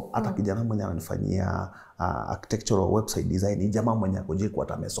Mascom. Hata kijana mwenye ananifanyia architectural website design, ni jamaa mwenye akoje kwa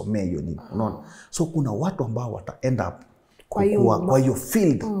amesomea hiyo nini. Unaona? So kuna watu ambao wata end up kwa hiyo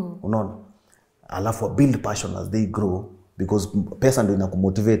field, unaona? Alafu build passion as they grow, because pesa ndio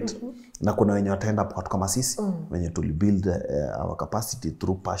inakumotivate. Na kuna wenye wataenda watu kama sisi wenye tulibuild our capacity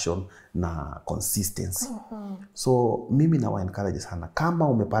through passion na consistency. So mimi na encourage sana, kama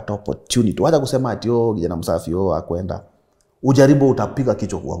umepata opportunity, wacha kusema ati kijana msafi akwenda, ujaribu, utapiga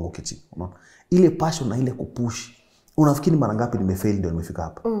kichwa kuanguka chini. Unaona, ile passion na ile kupush. Unafikiri mara ngapi nimefail ndio nimefika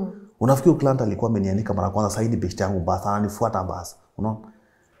hapa? Unafikiri client alikuwa amenianika mara kwanza, sasa hivi best yangu basi ananifuata basi. Unaona,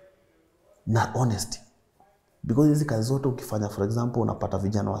 na honesty. Because hizi kazi zote ukifanya, for example, unapata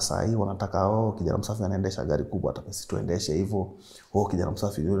vijana wa saa hii wanataka kijana msafi anaendesha gari kubwa, hata sisi tuendeshe hivyo. Kijana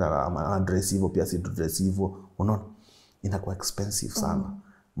msafi yule ana dress hivyo, pia si tu dress hivyo. Unaona, inakuwa expensive sana.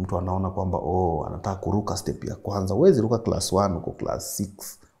 Mtu anaona kwamba anataka kuruka step ya kwanza. Huwezi ruka class 1 uko class 6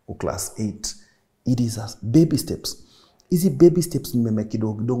 uko class 8. It is as baby steps. Hizi baby steps nimeme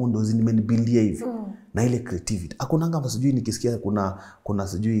kidogo ndio zimenibuildia hivi. Na ile creativity. Hakuna ngamba sijui nikisikia kuna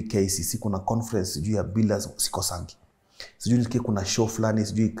sijui KCC, kuna conference sijui ya builders sikosangi. Sijui nisikia kuna show fulani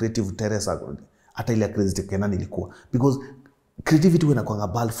sijui creative terrace, hata ile crazy Kenani ilikuwa. Because creativity inakuwa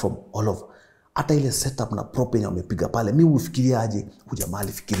ball from all over. Hata ile setup na prop yenye wamepiga pale, mimi ufikiria aje, jamaa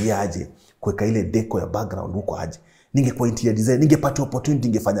alifikiria aje kuweka ile deco ya background huko aje. Ningekuwa interior design, ningepata opportunity,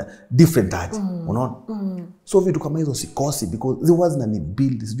 ningefanya different aje. Unaona? So vitu kama hizo sikosi, because there was ni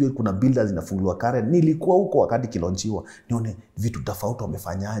build, sijui kuna builders zinafunguliwa Karen. Nilikuwa huko wakati kilonchiwa, nione vitu tofauti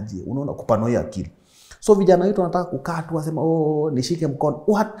wamefanyaje. Unaona, kupanua akili. So vijana wetu wanataka kukaa tu wasema nishike mkono.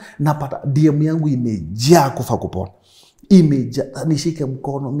 What? Napata DM yangu imejaa kufa kupona. Nishike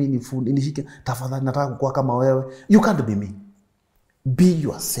mkono, mimi nifundi, nishike, tafadhali nataka kuwa kama wewe. You can't be me. Be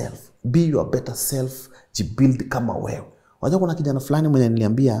yourself. Be your better self. Jibuild kama wewe. Wajua kuna kijana fulani mwenye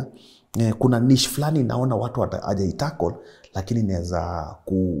niliambia kuna niche fulani naona watu hajaitackle, lakini naweza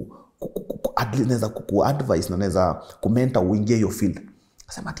ku-advise na naweza kumentor uingie hiyo field.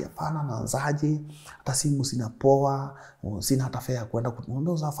 Nasema ati hapana, naanzaje? Hata simu sina poa, sina hata fare kwenda.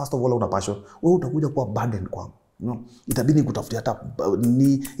 Kumwambia first of all una passion. Wewe utakuja kuwa burden kwangu. No, itabidi kutafutia hata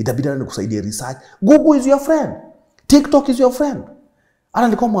itabidi nikusaidie research. Google is your friend. TikTok is your friend. Ana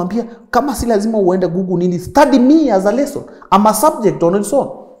nilikuwa mwambia kama si lazima uende Google nini, study me as a lesson. I'm a subject on its own.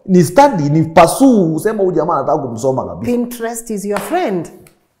 Ni study, ni pursue, usema huyu jamaa anataka kumsoma kabisa. Pinterest is your friend.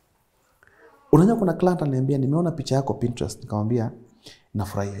 Unajua kuna client ananiambia nimeona picha yako Pinterest, nikamwambia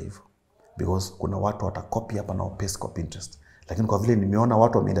nafurahia hivyo. Because kuna watu watacopy hapa na paste kwa Pinterest. Lakini kwa vile nimeona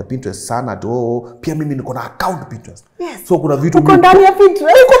watu wameenda Pinterest sana tu, pia mimi niko na account Pinterest. Yes. So kuna vitu uko ndani ya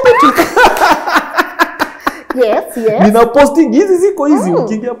Pinterest. Uko Pinterest. Yes. Nina posting hizi ziko hizi,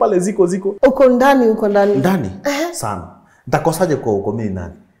 ukiingia pale ziko. Uko ndani. Ndani sana. Nitakosaje kwa uko mimi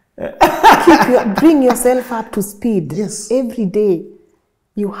nani? Bring yourself up to speed. Yes. Every day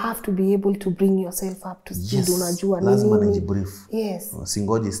you have to be able to bring yourself up to speed. Yes. Unajua lazima nini? Nijibrief. Yes.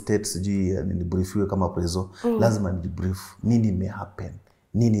 Singoji state sijui nibriefiwe kama prezo. Lazima nijibrief. Nini imehappen?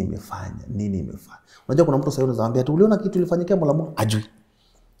 Nini imefanya? Unajua kuna mtu sasa unaweza tu uliona kitu ilifanyika Mlamu, ajui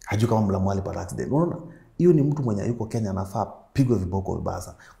kama Mlamu alipata accident. Unaona? Hiyo ni mtu mwenye yuko Kenya anafaa pigwe viboko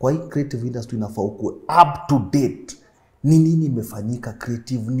vibaya. Kwa hii creative industry inafaa ukue up to date. Ni nini imefanyika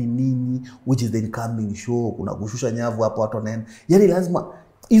creative, ni nini which is the incoming show, kuna kushusha nyavu hapo watu wanaenda. Yaani lazima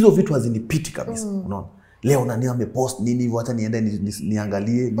hizo vitu hazinipiti kabisa. Unaona? Leo nani amepost nini hivyo, acha niende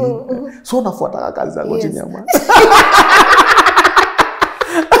niangalie nini. So nafuata kazi zangu chini ya maji.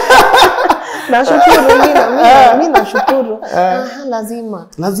 Nashukuru mimi nashukuru.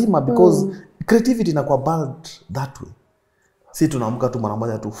 Lazima because creativity inakuwa built that way. Si tunaamka tu mara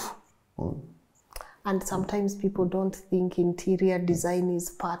moja tu. And sometimes people don't think interior design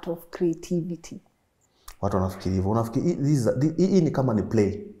is part of creativity. Watu wanafikiri hivyo. Unafikiri hii ni kama ni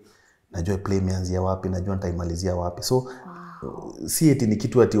play. Najua play imeanzia wapi, najua nitaimalizia wapi. So Si eti ni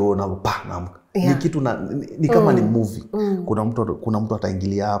kitu ati na ni kitu ni kama ni movie. Kuna mtu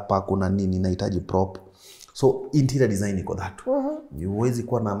ataingilia hapa, kuna nini inahitaji prop. So interior design iko that. Huwezi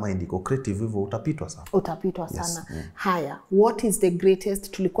kuwa na mind iko creative hivyo utapitwa sana. Sana. Haya, what is the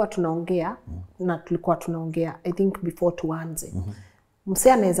greatest tulikuwa tunaongea I think before tuanze.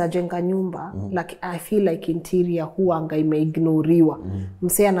 Msee anaweza jenga nyumba like I feel like interior huanga imeignoriwa.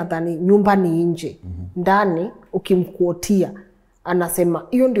 Msee anadhani nyumba ni nje. Ndani ukimkuotia anasema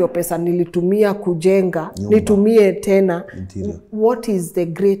hiyo ndio pesa nilitumia kujenga, nitumie tena. Interior. What is the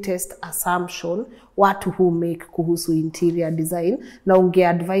greatest assumption watu who make kuhusu interior design, na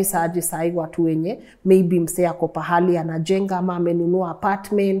ungeadvise aje sahi watu wenye maybe msee ako pahali anajenga ama amenunua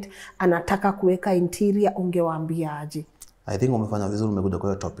apartment anataka kuweka interior, ungewaambia aje? I think umefanya vizuri umekuja kwa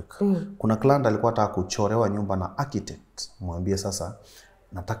hiyo topic. Kuna client alikuwa anataka kuchorewa nyumba na architect. Mwambie sasa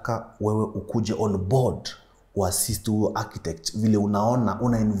nataka wewe ukuje on board wa assist huyo architect vile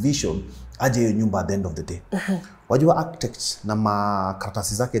una envision aje hiyo nyumba at the end of the day. Wajua architect na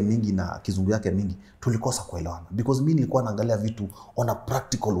makaratasi zake mingi na kizungu yake mingi tulikosa kuelewana because mimi nilikuwa naangalia vitu on a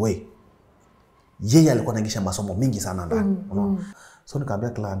practical way. Yeye alikuwa anaingisha masomo mingi sana ndani. So nikamwambia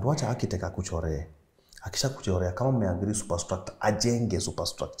client wacha architect akuchoree. Akisha kuchorea kama mmeagree superstructure ajenge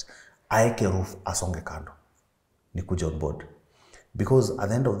superstructure, aeke roof asonge kando, ni kuja on board. Because at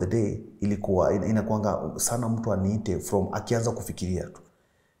the end of the day ilikuwa inakuanga sana mtu aniite from akianza kufikiria tu.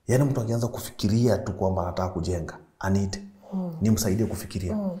 Yaani mtu akianza kufikiria tu kwamba anataka kujenga aniite nimsaidie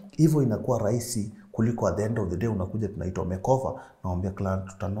kufikiria. Hivyo inakuwa rahisi kuliko at the end of the day unakuja tunaitwa makeover, naambia client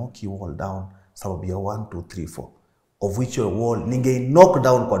tutanoki wall down sababu ya 1 2 3 4 of which your wall ninge knock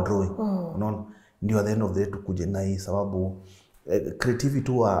down kwa drawing. Unaona? Ndio at the end of the day tukuje na hii sababu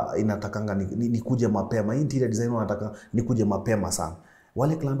creativity inatakanga ni kuje mapema. Interior design wanataka ni kuje mapema sana.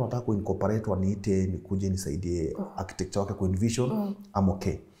 Wale client wanataka kuincorporate waniite nikuje nisaidie architecture wake ku envision, I'm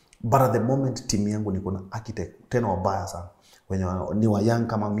okay. But at the moment team yangu niko na architect tena wabaya sana wenye ni wa young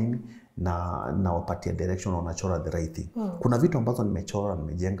kama mimi na wapatia direction wanachora the right thing. Kuna vitu ambazo nimechora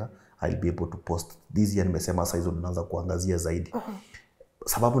nimejenga I'll be able to post this year. Nimesema sasa hizo tunaanza kuangazia zaidi.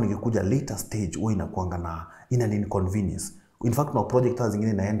 Sababu nikikuja later stage huwa inakuanga na ina inconvenience. In fact na project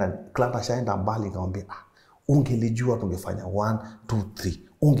zingine naenda client ashaenda mbali nikamwambia ungelijua tungefanya 1 2 3,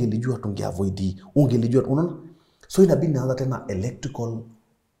 ungelijua tungeavoid, ungelijua unaona. So inabidi naanza tena electrical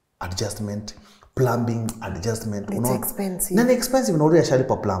adjustment, plumbing adjustment, unaona. Na ni expensive na already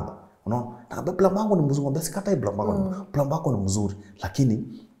shalipa plumber, unaona. Na plumber wangu ni mzuri, mbona sikatai plumber wangu. Plumber wako ni mzuri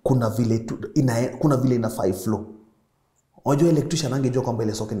lakini kuna vile ina 5 flow. Unajua electrician angejua kwamba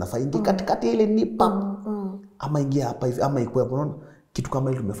ile socket inafaa ingie katikati ile ni pump ama ingia hapa hivi ama iko hapo, unaona. Kitu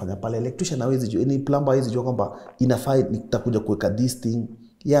kama ile tumefanya pale electrician hawezi jua, ni plumber hawezi jua kwamba inafaa nitakuja kuweka this thing.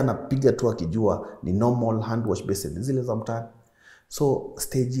 Yeye anapiga tu akijua ni normal hand wash basin zile za mtaani. So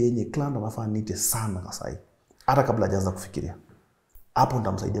stage yenye client anafaa nite sana sasa hivi hata kabla hajaanza kufikiria. Hapo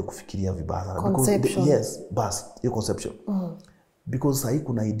ndamsaidia kufikiria vibaya because yes bas hiyo conception. Because sahi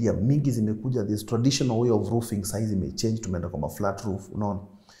kuna idea mingi zimekuja, this traditional way of roofing sahi zimechange, tumeenda kwa flat roof, unaona.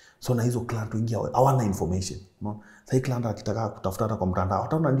 So na hizo client wengi hawana information, unaona. Sahi client akitaka kutafuta kwa mtandao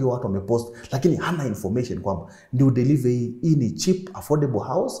hata ndio watu wamepost lakini hana information kwamba ndio deliver hii ni cheap affordable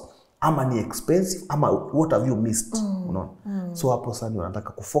house ama ni expensive ama what have you missed, unaona. So hapo sasa ndio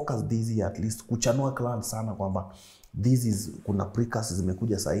nataka kufocus this year at least kuchanua client sana kwamba this is kuna precursors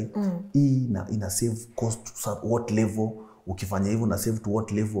zimekuja sahi. Hii ina save cost to what level. Ukifanya hivyo una save to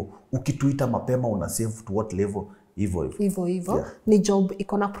what level, ukituita mapema una save to what level, hivyo. Yeah. Ni job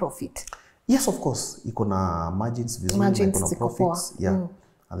iko na profit. Yes of course, iko na margins vizuri, iko na profits.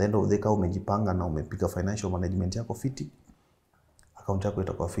 At the end of the day kama umejipanga na umepiga financial management yako fiti, account yako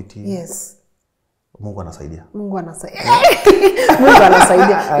itakuwa fiti. Yes. Mungu anasaidia. Mungu anasaidia.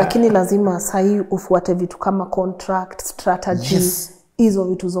 Lakini lazima sahi ufuate vitu kama contract, strategy. Hizo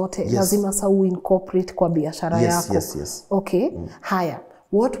vitu zote lazima sasa incorporate kwa biashara yako. Yes. Okay. Haya.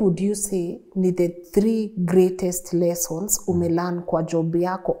 What would you say ni the 3 greatest lessons umelearn kwa job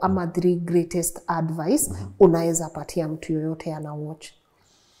yako ama 3 greatest advice unaweza patia mtu yoyote ana watch?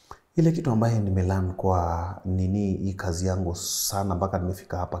 Ile kitu ambaye nimelearn kwa hii kazi yangu sana mpaka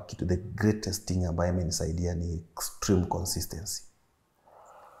nimefika hapa, kitu the greatest thing ambaye imenisaidia ni extreme consistency.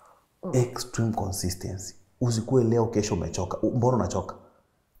 Extreme consistency. Usikue leo kesho umechoka.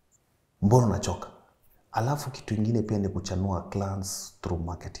 Mbona unachoka? Alafu kitu kingine pia ni kuchanua clients through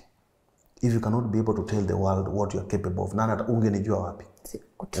marketing. If you cannot be able to tell the world what you are capable of, nana ungenijua wapi?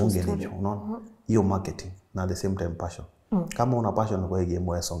 Ungenijua, unaona? Hiyo marketing na at the same time passion. Kama una passion kwa game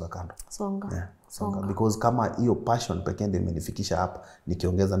wewe songa kando. Songa. Because kama hiyo passion pekee ndio imenifikisha hapa,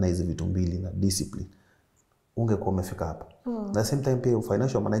 nikiongeza na hizo vitu mbili na discipline, ungekuwa umefika hapa. The same time pia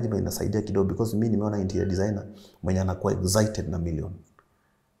financial management inasaidia kidogo, because mimi nimeona interior designer mwenye anakuwa excited na million.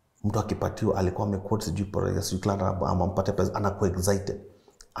 Mtu akipatiwa alikuwa amequote sijui project sijui client ama mpate pesa, anakuwa excited.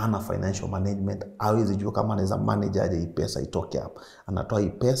 Ana financial management, hawezi jua kama anaweza manage aje hii pesa itoke hapa. Anatoa hii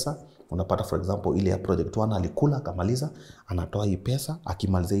pesa, unapata for example ile ya project 1 alikula akamaliza, anatoa hii pesa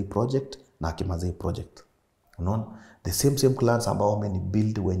akimaliza hii project na akimaliza hii project. Unaona? The same clients ambao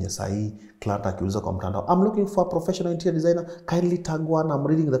wamenibuild wenye sahi client akiuliza kwa mtandao, I'm looking for a professional interior designer, kindly tag one, I'm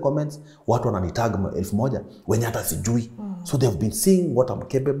reading the comments. Watu wananitag 1000 wenye hata sijui. So they have been seeing what I'm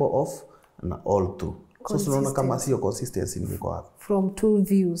capable of and all through. So tunaona kama sio consistency niko hapo. From 2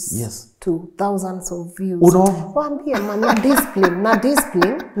 views to thousands of views. Waambie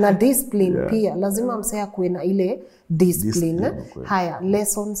na discipline pia lazima msea kuwe na ile discipline. Haya,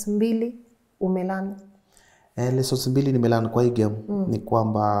 lessons 2 umelana. Lessons 2 nimelana kwa hii game ni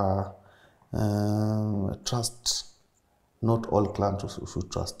kwamba trust, not all clients should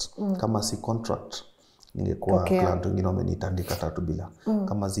trust. Kama si contract ningekuwa client wengine wamenitandika 3 bila.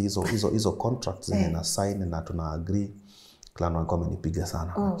 Kama hizo contracts zenye na sign na tuna agree, client wako amenipiga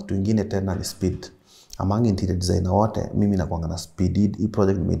sana. Kitu kingine tena ni speed. Among interior designer wote mimi nakuanga na speed. Hii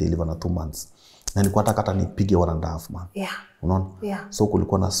project nimedeliver na 2 months. Na nilikuwa nataka hata nipige 1.5 months. Unaona? So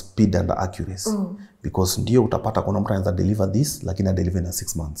kulikuwa na speed and accuracy. Because ndio utapata kuna mtu anaweza deliver this lakini a deliver in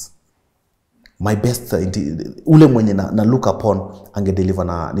 6 months. My best ule mwenye na look upon ange deliver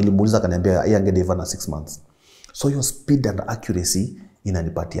na, nilimuuliza akaniambia yeye ange deliver na 6 months. So your speed and accuracy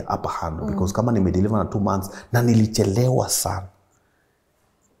inanipatia upper hand, because kama nimedeliver na 2 months na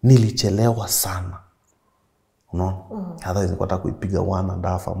nilichelewa sana. Unaona? Hata nilikuwa nataka kuipiga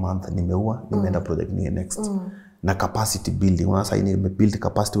 1.5 month, nimeua, nimeenda project nyingine next. Na capacity building, sasa nimebuild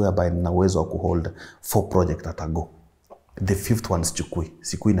capacity whereby nina uwezo wa kuhold 4 project at a go. The 5th one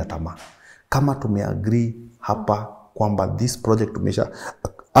sikui na tamaa. Kama tumeagree hapa kwamba this project tumesha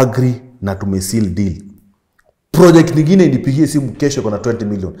agree na tumeseal deal, project nyingine inipigie simu kesho kuna 20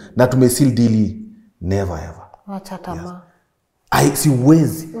 million na tumeseal deal, never ever. Acha tamaa.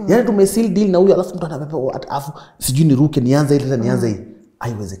 Siwezi. Yani tumeseal deal na huyo alafu mtu anapepa alafu sijui niruke nianze ile nianze hii.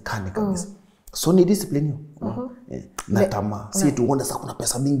 Haiwezekani kabisa. So ni discipline hiyo. Na tamaa. Si tuone sasa kuna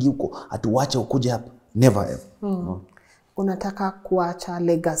pesa mingi huko, atuache ukuje hapa. Never ever. Unataka kuacha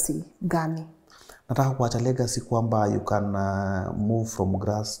legacy gani? Nataka kuacha legacy kwamba you can move from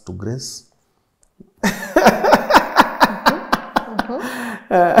grass to grace.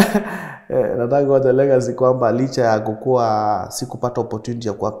 Nataka kuacha legacy kwamba licha ya kukua sikupata opportunity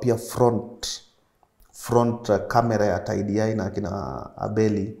ya kuwa pia front camera ya TDI na kina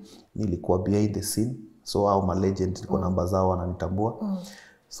Abeli, nilikuwa behind the scene. So au ma legend niko namba zao wananitambua.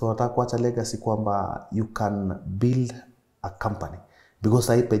 So nataka kuacha legacy kwamba you can build a company, because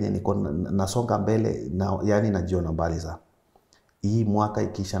sasa penye niko nasonga mbele na yani najiona mbali sana. Hii mwaka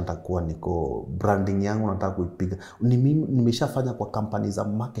ikisha nitakuwa niko branding yangu nataka kuipiga. Nimeshafanya kwa companies za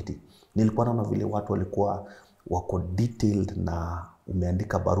marketing. Nilikuwa naona vile watu walikuwa wako detailed na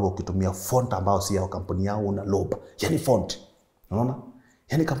umeandika barua ukitumia font ambayo si ya kampuni yao, una loba. Yani font. Unaona?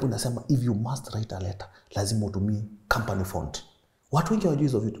 Yani kampuni inasema if you must write a letter, lazima utumie company font. Watu wengi hawajui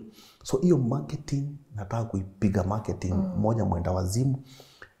hizo vitu. So hiyo marketing nataka kuipiga marketing moja mwenda wazimu,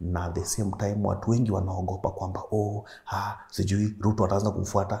 na the same time watu wengi wanaogopa kwamba sijui Ruto ataanza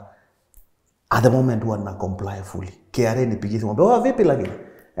kumfuata. At the moment wana comply fully. KRA nipigie simu, vipi lakini?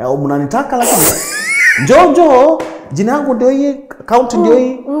 Mnanitaka lakini njoo jina yangu ndio hii, account ndio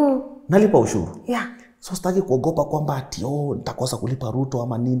hii. Nalipa ushuru. So sitaki kuogopa kwamba ati nitakosa kulipa Ruto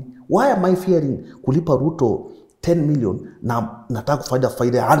ama nini. Why am I fearing kulipa Ruto 10 million na nataka kufaida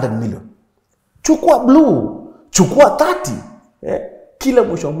 100 million? Chukua blue, chukua 30. Kila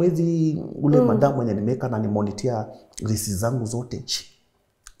mwisho wa mwezi ule madamu mwenye nimeweka na nimonitia receipts zangu zote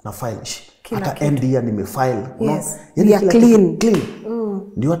na file hata MD nimefile. Yani clean.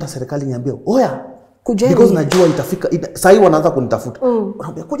 Ndio hata serikali niambia oya kujeni, because najua itafika sasa hivi wanaanza kunitafuta.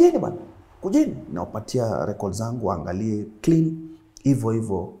 Wanaambia kujeni bwana, kujeni, nawapatia records zangu angalie clean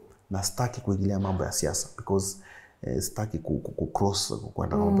hivyo, na sitaki kuingilia mambo ya siasa, because sitaki kucross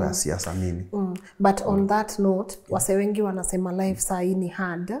kwenda mambo ya siasa mimi. But on that note, wase wengi wanasema life saa hii ni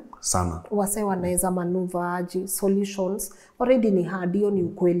hard sana. Wase wanaweza maneuver aje, solutions already ni hard, hiyo ni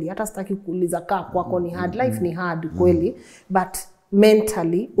ukweli. Hata sitaki kuuliza kwako ni hard, life ni hard kweli, but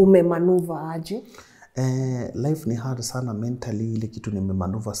mentally umemaneuver aje? Life ni hard sana mentally. Ile kitu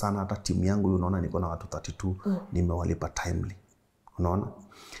nimemanuva sana, hata timu yangu unaona niko na watu 32 nimewalipa timely. Unaona?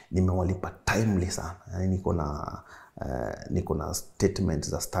 Nimewalipa timely sana. Yani niko na niko na statements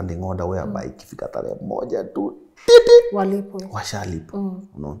za standing order whereby ikifika tarehe moja tu walipwe washalipa.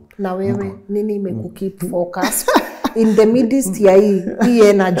 Unaona? Na wewe nini imekukeep focused in the midst ya hii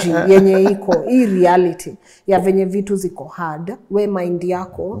energy yenye iko hii reality ya venye vitu ziko hard, we mind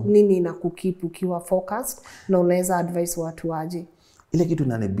yako nini inakukeep ukiwa focused na unaweza advise watu aje? Ile kitu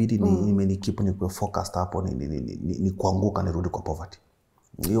inanibidi imenikeep ni kuwa focused hapo ni kuanguka nirudi kwa poverty.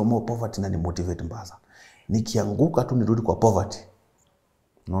 Hiyo more poverty na ni motivate mbaya. Nikianguka tu nirudi kwa poverty.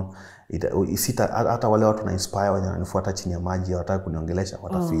 No, hata wale watu na inspire wananifuata chini ya maji hawataka kuniongelesha,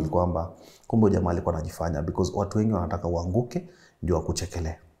 watafeel kwamba kumbe jamaa alikuwa anajifanya, because watu wengi wanataka uanguke ndio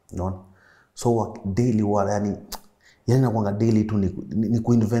wakuchekelee. Unaona? So daily yani nakuanga daily tu ni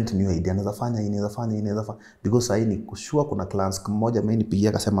kuinvent new idea. Naweza fanya because sasa ni kushua kuna clients mmoja mimi nipigia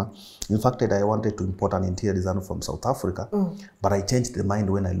akasema, in fact I wanted to import an interior designer from South Africa but I changed the mind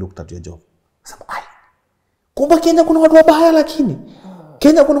when I looked at your job. Sema kumbe Kenya kuna watu wabaya, lakini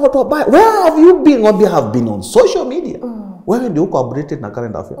Kenya kuna watu wabaya. Where have you been? Or have been on social media? Wewe ndio uko updated na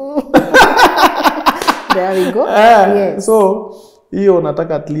current affairs. There we go. Yes. So hiyo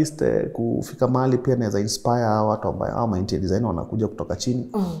nataka at least kufika mahali pia naweza inspire watu ambao ama interior designer wanakuja kutoka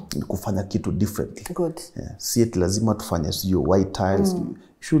chini kufanya kitu differently. Good. Si eti lazima tufanye sio white tiles. You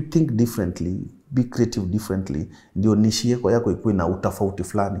should think differently, be creative differently. Ndio niche yako ikuwe na utofauti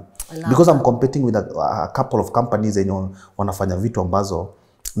fulani. Because I'm competing with a couple of companies and wanafanya vitu ambazo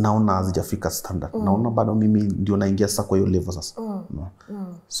naona hazijafika standard. Naona bado mimi ndio naingia sasa kwa hiyo level sasa.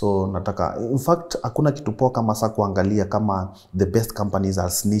 So nataka, in fact hakuna kitu poa kama sasa kuangalia kama the best companies are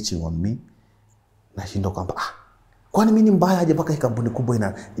snitching on me. Nashindo kwamba kwani mimi ni mbaya aje mpaka hii kampuni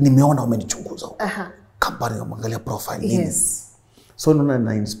kubwa nimeona wamenichunguza. Kampani waangalia profile nini. Yes. So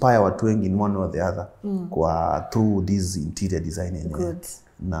na inspire watu wengi in one or the other kwa through this interior design yenyewe. Good.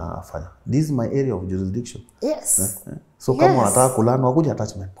 Nafanya. This is my area of jurisdiction. Yes. So kama wanataka kulana wakuja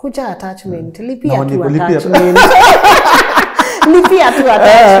attachment. Kuja attachment. Lipia tu attachment. Lipia tu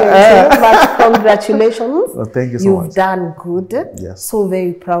attachment. But congratulations. Well, thank you so You've much. done good. Yes. So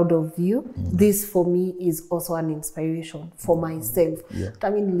very proud of you. This for me is also an inspiration for myself.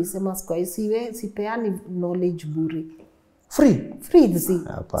 Tami nilisema sipeani knowledge bure. Free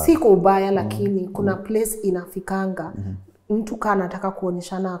siko ubaya, lakini kuna place inafikanga mtu kana nataka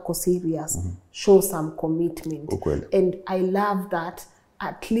kuonyeshana ako serious, show some commitment. And I love that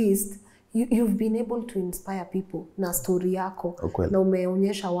at least you've been able to inspire people na story yako na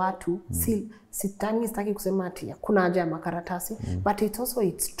umeonyesha watu. Sitaki kusema ati kuna haja ya makaratasi, but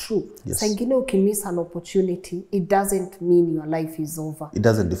it's true. Saa ingine ukimiss an opportunity, it doesn't mean your life is over. It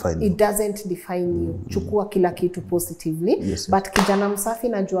doesn't define you. It doesn't define you. Chukua kila kitu positively. But kijana msafi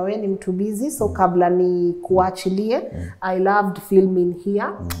najua wewe ni mtu busy, so kabla ni kuachilie, I loved filming here.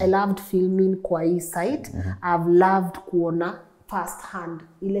 I loved filming kwa hii site. I've loved kuona first hand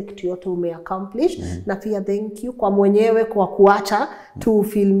ile kitu yote umeaccomplish, na pia thank you kwa mwenyewe kwa kuacha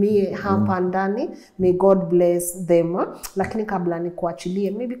tufilmie hapa ndani. May God bless them. Lakini kabla ni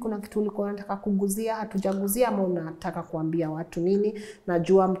kuachilie, maybe kuna kitu ulikuwa unataka kuguzia hatujaguzia, ama unataka kuambia watu nini?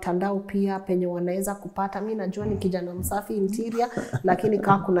 Najua mtandao pia penye wanaweza kupata. Mimi najua ni kijana msafi interior, lakini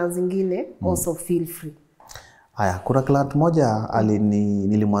kama kuna zingine also feel free. Haya, kuna client moja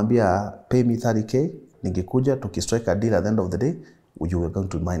nilimwambia pay me 30k, ningekuja tukistrike a deal at the end of the day you were going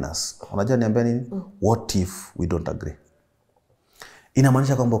to minus. Unajua niambia nini? What if we don't agree?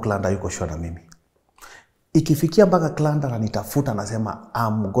 Inamaanisha kwamba client yuko sure na mimi. Ikifikia mpaka client ananitafuta anasema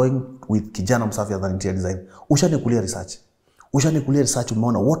I'm going with kijana msafi as an interior design. Ushanikulia research,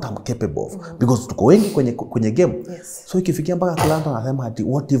 umeona what I'm capable of, because tuko wengi kwenye game. So ikifikia mpaka client anasema ati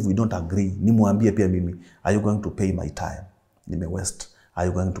what if we don't agree, nimwambie pia mimi, are you going to pay my time? Nime waste. Are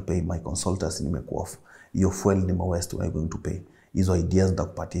you going to pay my consultants? Nimekuoff. Your fuel nime waste. Are you going to pay? Hizo ideas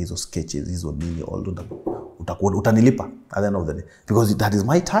nitakupatia, hizo sketches, hizo nini, all utanilipa at the end of the day, because that is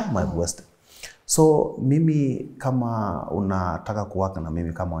my time I've wasted. So mimi kama unataka kuwork na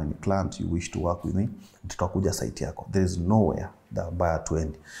mimi, kama any client you wish to work with me, tutakuja site yako. There is nowhere that buyer to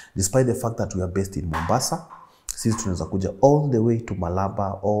end. Despite the fact that we are based in Mombasa, sisi tunaweza kuja all the way to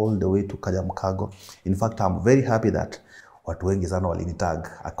Malaba, all the way to Kajamkago. In fact, I'm very happy that watu wengi sana walinitag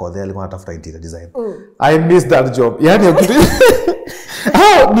akodhea alikuwa anatafuta interior design. I missed that job. Yani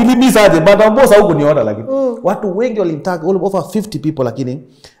nilimiss aje, but ambosa huko niona, lakini watu wengi walinitag, all over 50 people, lakini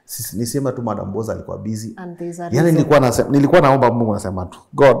nisema tu Madam Boza alikuwa busy. Yani nilikuwa naomba Mungu, nasema tu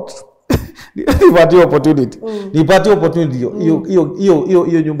God nipatie opportunity. Nipatie opportunity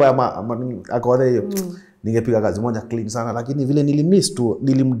hiyo nyumba ya akodhea hiyo. Ningepiga kazi moja clean sana, lakini vile nilimiss tu,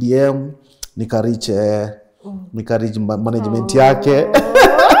 nilimdm nikarich management yake.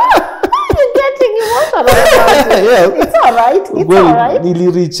 Yes. It's all right. It's Well, all right.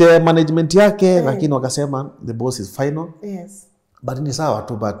 nilireach management yake lakini wakasema the boss is final. Yes. But ni sawa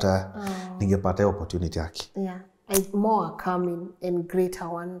tu, but ningepata opportunity yake. Yeah. More are coming and greater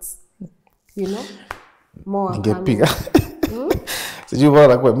ones. You know? More are coming. Ningepiga. Sijui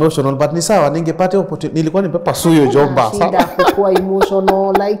bora kwa emotional, but ni sawa, ningepata opportunity. Nilikuwa nimepa suyo jomba. Shida kukua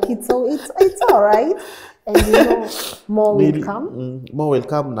emotional, like it's all right. And you know, more will come. More will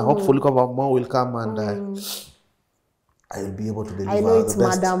come. Na hopefully more will come, and I will be able to deliver. I know it's the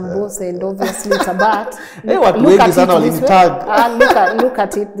best. Madam Boss, and obviously it's a but. Hey, watu wengi sana walinitag. Look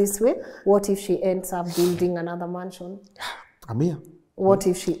at it this way. What if she ends up building another mansion? Amia. What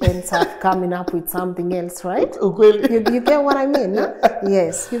if she ends up coming up with something else, right? Ukweli. You get what I mean?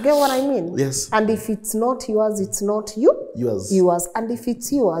 Yes, you get what I mean? Yes. And if it's not yours, it's not yours. And if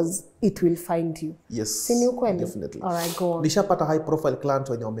it's yours, it will find you. Yes. Sini ukweli? Definitely. All right, go on. Nishapata high profile client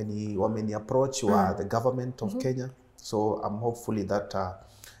wenye wameni approach wa the government of Kenya. So I'm hopefully that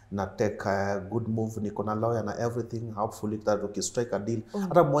na take a good move, niko na lawyer na everything. Hopefully that we strike a deal.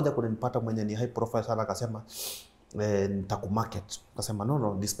 Hata mmoja kunanipata mwenye ni high profile sana akasema nitakumarket. Akasema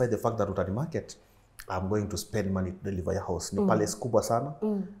no, despite the fact that utani market, I'm going to spend money to deliver your house. Ni palace kubwa sana.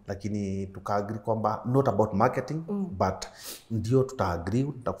 Lakini tuka-agree kwamba not about marketing, but ndio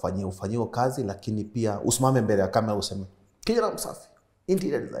tuta-agree ufanyie kazi, lakini pia usimame mbele ya kamera useme kijana msafi,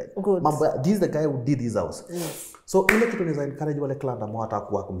 interior design. Mambo, this is the guy who did his house. Yes. So ile kitu niza encourage wale client ambao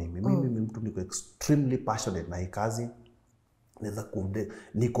watakuwa kwa mimi. Mimi mtu niko extremely passionate na hii kazi.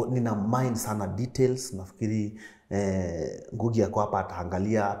 Nina mind sana details. Nafikiri Ngugi yako hapa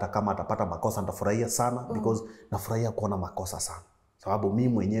ataangalia, hata kama atapata makosa nitafurahia sana, because nafurahia kuona makosa sana. Sababu mimi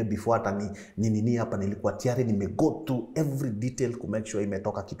mwenyewe before hata nini hapa nilikuwa tayari go to every detail to make sure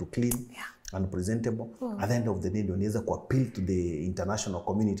imetoka kitu clean and presentable. At the end of the day ndio niweze ku appeal to the international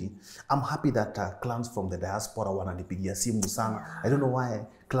community. I'm happy that clients from the diaspora wananipigia simu sana. I don't know why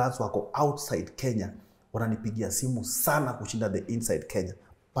clients wako outside Kenya wananipigia simu sana kushinda the inside Kenya.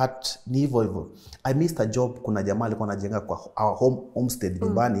 But ni hivyo. I missed a job. Kuna jamaa alikuwa anajenga kwa our homestead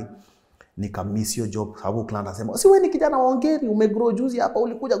nyumbani. Nikamiss hiyo job. Sababu client anasema, "Si wewe ni kijana waongeri, umegrow juzi hapa,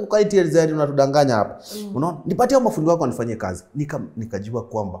 ulikuja kukaa ITZ unatudanganya hapa." Unaona? Nipatie mafundi wako anifanyie kazi. Nikajua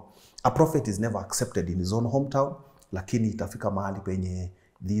kwamba a prophet is never accepted in his own hometown, lakini itafika mahali penye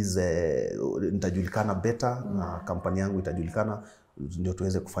nitajulikana better na kampani yangu itajulikana, ndio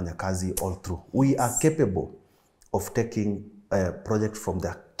tuweze kufanya kazi all through. We are capable of taking a project from the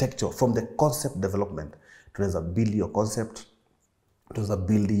architecture, from the concept development. Tunaweza build your concept, tunaweza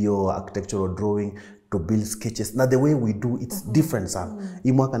build your architectural drawing, to build sketches. Now the way we do it's different sana.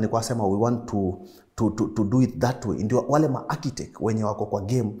 Hii mwaka nilikuwa sema we want to do it that way. Ndio wale architect wenye wako kwa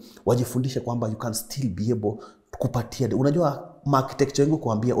game wajifundishe kwamba you can still be able kupatia. Unajua architecture yangu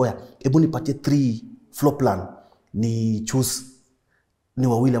kuambia, "Oya, hebu nipatie 3 floor plan, ni choose ni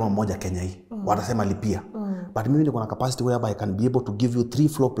wawili ama mmoja Kenya hii." Watasema lipia. But mimi niko na capacity whereby I can be able to give you 3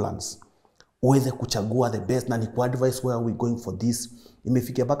 floor plans. Uweze kuchagua the best na ni ku advise where we going for this.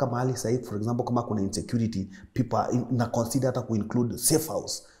 Imefikia baka mahali sasa, for example, kama kuna insecurity, people na consider hata ku include safe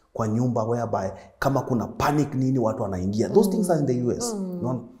house kwa nyumba, whereby kama kuna panic nini watu wanaingia. Those things are in the US.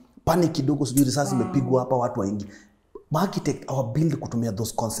 No? Panic kidogo, sijui risasi imepigwa hapa watu waingie. Architect our build kutumia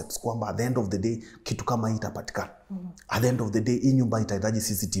those concepts kwamba at the end of the day kitu kama hii itapatikana. At the end of the day hii nyumba itahitaji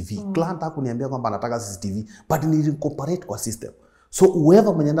CCTV. Client hakuniambia kwamba anataka CCTV, but ni incorporate kwa system. So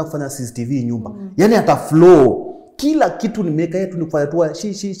whoever mwenye anaenda kufanya CCTV nyumba, yani ata flow kila kitu nimeweka yetu ni kufanya tu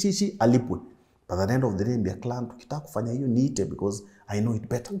shi alipwe. But at the end of the day mbia client ukitaka kufanya hiyo niite, because I know it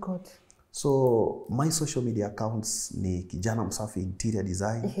better. God. So my social media accounts ni kijana msafi interior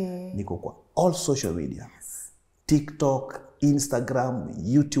design. Niko kwa all social media. TikTok, Instagram,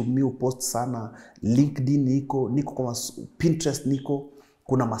 YouTube mi post sana, LinkedIn niko kama Pinterest niko,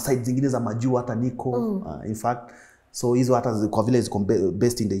 kuna site zingine za majuu hata niko. In fact, so hizo hata kwa vile ziko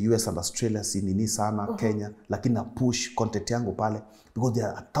based in the US and Australia si nini sana Kenya, lakini na push content yangu pale, because there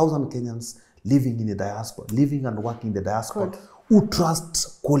are 1,000 Kenyans living in the diaspora, living and working in the diaspora, who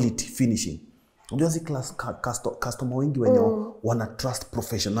trust quality finishing. Unajua zi customer wengi wenye wana trust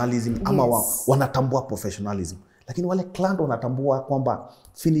professionalism, ama wanatambua professionalism. Lakini wale client wanatambua kwamba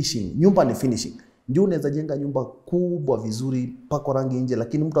finishing, nyumba ni finishing. Ndio unaweza jenga nyumba kubwa vizuri, pako rangi nje,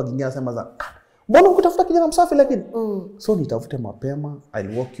 lakini mtu akiingia anasema za mbona ukitafuta kijana msafi lakini so nitafute mapema.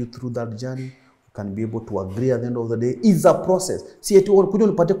 I'll walk you through that journey. You can be able to agree at the end of the day. It's a process. Si eti kuja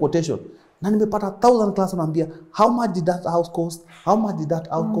unipate quotation. Na nimepata 1,000 class naambia, how much did that house cost? How much did that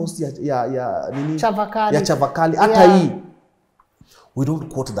house cost ya nini? Chavakali. Ya Chavakali. Hata hii. We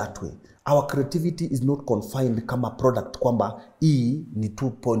don't quote that way. Our creativity is not confined kama product kwamba hii ni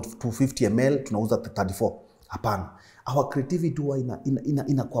 2.250 ml tunauza 34. Hapana. Our creativity huwa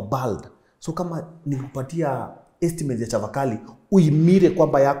ina kwa bulk. So kama nikupatia estimate ya Chavakali, uimire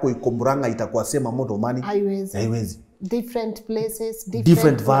kwamba yako iko Murang'a itakuwa same amount of money. Haiwezi. Different places,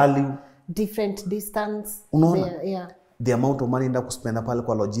 different value, different distance. Unaona? The amount of money nda kuspenda pale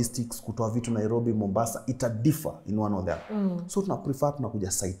kwa logistics, kutoa vitu Nairobi, Mombasa, ita differ in one or the other. So tuna prefer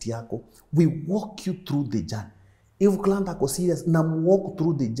tunakuja site yako, we walk you through the journey. If client ako serious, na walk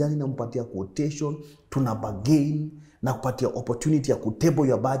through the journey, na mpatia quotation, tuna bargain, na kupatia opportunity ya kutable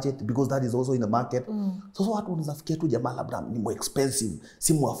your budget, because that is also in the market. So watu wanazafikia tu jamaa labda ni more expensive,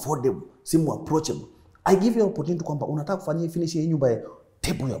 si more affordable, si more approachable. I give you an opportunity kwamba unataka kufanyia finish hii nyumba,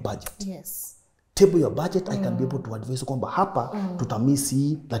 table your budget. Yes. Table your budget, I can be able to advise kwamba hapa tutamisi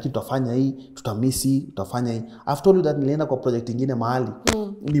hii, lakini tutafanya hii, tutamisi, tutafanya hii. I've told you that nilienda kwa project nyingine mahali,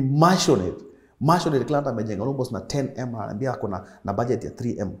 ni Mashonate client amejenga almost na 10M, anambia ako na budget ya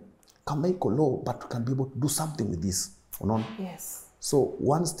 3M. Kama iko low, but we can be able to do something with this. Unaona? Yes. So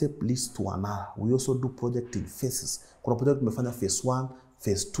one step leads to another. We also do project in phases. Kuna project tumefanya phase 1,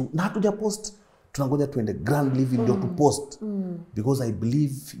 phase 2. Na hatuja post, tunangoja tuende grand living ndio to post. Because I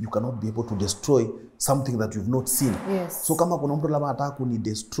believe you cannot be able to destroy something that you've not seen. Yes. So kama kuna mtu labda anataka kuni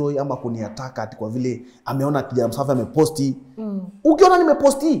destroy ama kuni attack ati kwa vile ameona kijana msafi ameposti, ukiona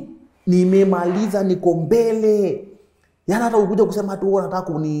nimeposti, nimemaliza, niko mbele. Yana hata ukuja kusema tu unataka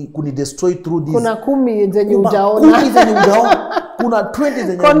kuni destroy through this. Kuna 10 zenye hujaona. 10 zenye hujaona. Kuna 20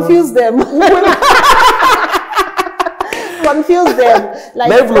 zenye confuse them. Confuse them.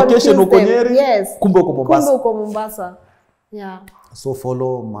 Like live location uko Nyeri. Yes. Kumbe uko Mombasa. Kumbe uko Mombasa. Yeah. So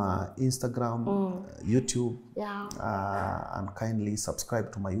follow my Instagram, YouTube, and kindly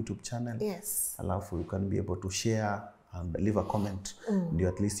subscribe to my YouTube channel. Yes. Alafu you can be able to share and leave a comment. Ndio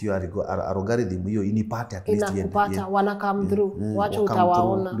at least your algorithm hiyo inipate at least inakupata, wana come through. Wacha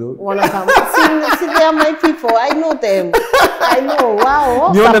utawaona. Wana come. See, they are my people. I know them. I know.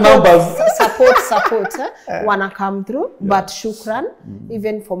 Wow. Nione numbers. Support. Wanna come through. But shukran,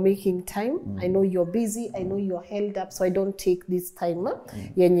 even for making time. I know you're busy. I know you're held up, so I don't take this time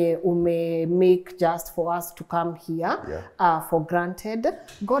yenye ume make just for us to come here for granted.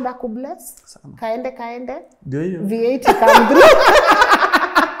 God akubless. Kaende. Ndio hiyo. V8 come through.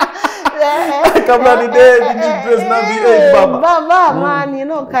 Kabla ni day dress na V8 baba man, you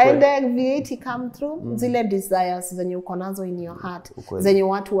know, kaende V8 come through. Zile desires zenye uko nazo in your heart, zenye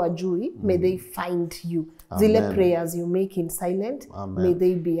watu wajui, may they find you. Zile prayers you make in silent, may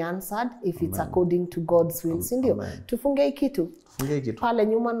they be answered if it's according to God's will. Sindio? Tufunge hii kitu. Pale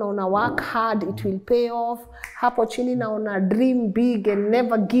nyuma naona work hard, it will pay off. Hapo chini naona dream big and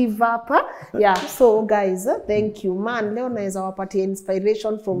never give up. Yeah, so guys, thank you. Man, leo naweza wapatia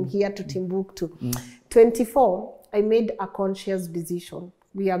inspiration from here to Timbuktu. 24, I made a conscious decision.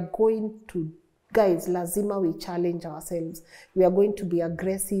 We are going to, guys, lazima we challenge ourselves. We are going to be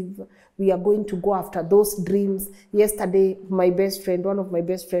aggressive. We are going to go after those dreams. Yesterday, my best friend, one of my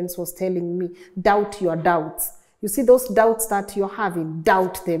best friends was telling me, doubt your doubts. You see those doubts that you're having,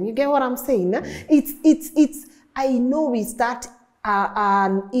 doubt them. You get what I'm saying? It's I know we start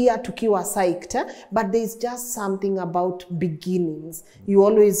an year tukiwa psyched, but there's just something about beginnings. You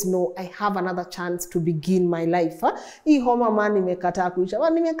always know, I have another chance to begin my life. Hii homa man nimekataa kuisha.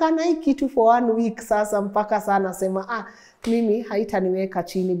 Nimekaa na hii kitu for 1 week sasa mpaka sana sema, mimi haitaniweka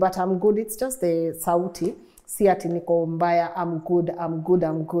chini, but I'm good. It's just the sauti. Si ati niko mbaya, I'm good.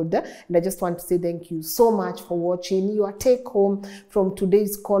 And I just want to say thank you so much for watching. Your take home from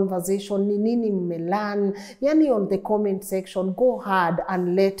today's conversation, ni nini mmelearn? Yani on the comment section, go hard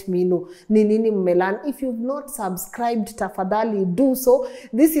and let me know ni nini mmelearn. If you've not subscribed, tafadhali do so.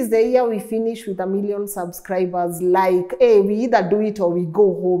 This is the year we finish with 1 million subscribers. Like, hey, we either do it or we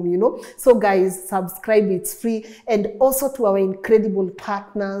go home, you know. So guys, subscribe, it's free. And also to our incredible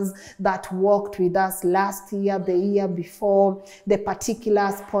partners that worked with us last year, the year before, the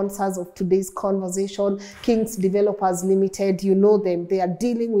particular sponsors of today's conversation, Kings Developers Limited, you know them. They are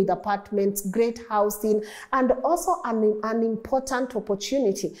dealing with apartments, great housing, and also an important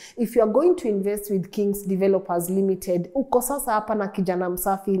opportunity. If you are going to invest with Kings Developers Limited, uko sasa hapa na kijana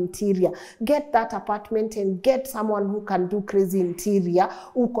msafi interior, get that apartment and get someone who can do crazy interior.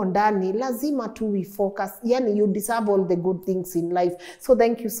 Uko ndani, lazima tu we focus. Yani, you deserve all the good things in life. So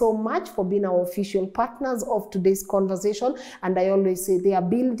thank you so much for being our official partners of today's conversation, and I always say they are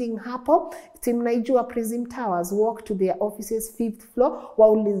building hapo. Mnaijua Prism Towers, walk to their offices 5th floor,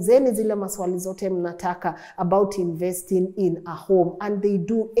 waulizeni zile maswali zote mnataka about investing in a home, and they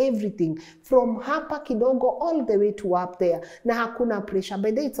do everything from hapa kidogo all the way to up there, na hakuna pressure.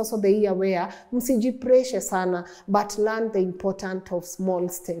 By the way, it's also the year where msijipressure sana, but learn the importance of small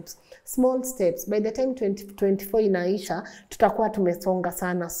steps. Small steps. By the time 2024 inaisha, tutakuwa tumesonga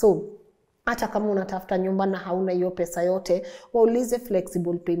sana. So hata kama unatafuta nyumba na hauna hiyo pesa yote, waulize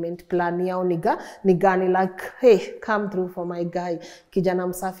flexible payment plan yao ni gani, like, hey, come through for my guy, kijana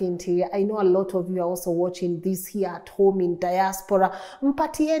msafi interior. I know a lot of you are also watching this here at home in diaspora.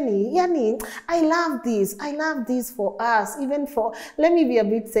 Mpatieni, yani, I love this for us, even for, let me be a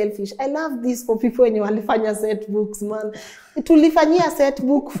bit selfish, I love this for people wenye walifanya set books, man. Tulifanyia set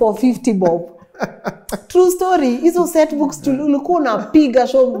book for 50 bob. True story. Hizo set books tulikuwa unapiga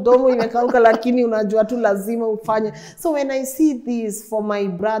show mdomo imekauka, lakini unajua tu lazima ufanye. So when I see this for my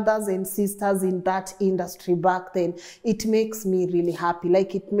brothers and sisters in that industry back then, it makes me really happy.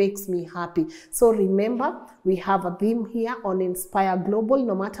 Like, it makes me happy. So remember, we have a theme here on Inspire Global.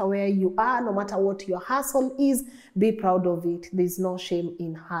 No matter where you are, no matter what your hustle is, be proud of it. There's no shame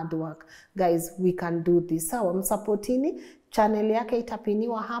in hard work. Guys, we can do this. Sawa, msupportini. Channel yake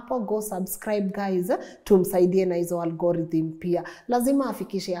itapiniwa hapo, go subscribe guys, tumsaidie na hizo algorithm pia. Lazima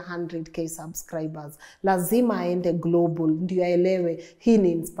afikishe 100k subscribers. Lazima aende global, ndio aelewe hii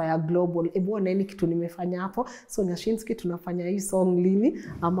ni Inspire Global. Ebu oneni kitu nimefanya hapo. So Nyashinski, tunafanya hii song lini?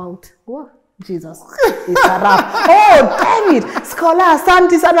 Amount. Wow. Jesus. It's a rap. Oh, damn it. Scholar,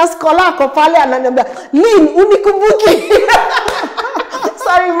 asante sana Scholar ko pale ananiambia, Lynn, unikumbuki.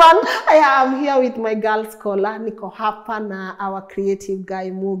 Sorry man, I am here with my girl Scholar, niko hapa na our creative guy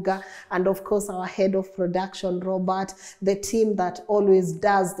Muga, and of course our head of production Robert, the team that always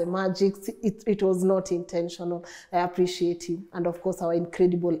does the magic. It was not intentional. I appreciate you, and of course our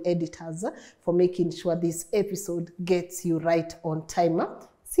incredible editors for making sure this episode gets you right on time.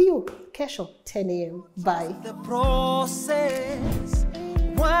 See you kesho 10 a.m. Bye. The process.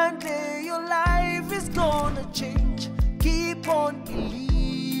 One day your life is gonna change. Keep on believing.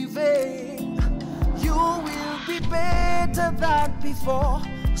 You will be better than before.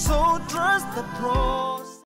 So trust the process.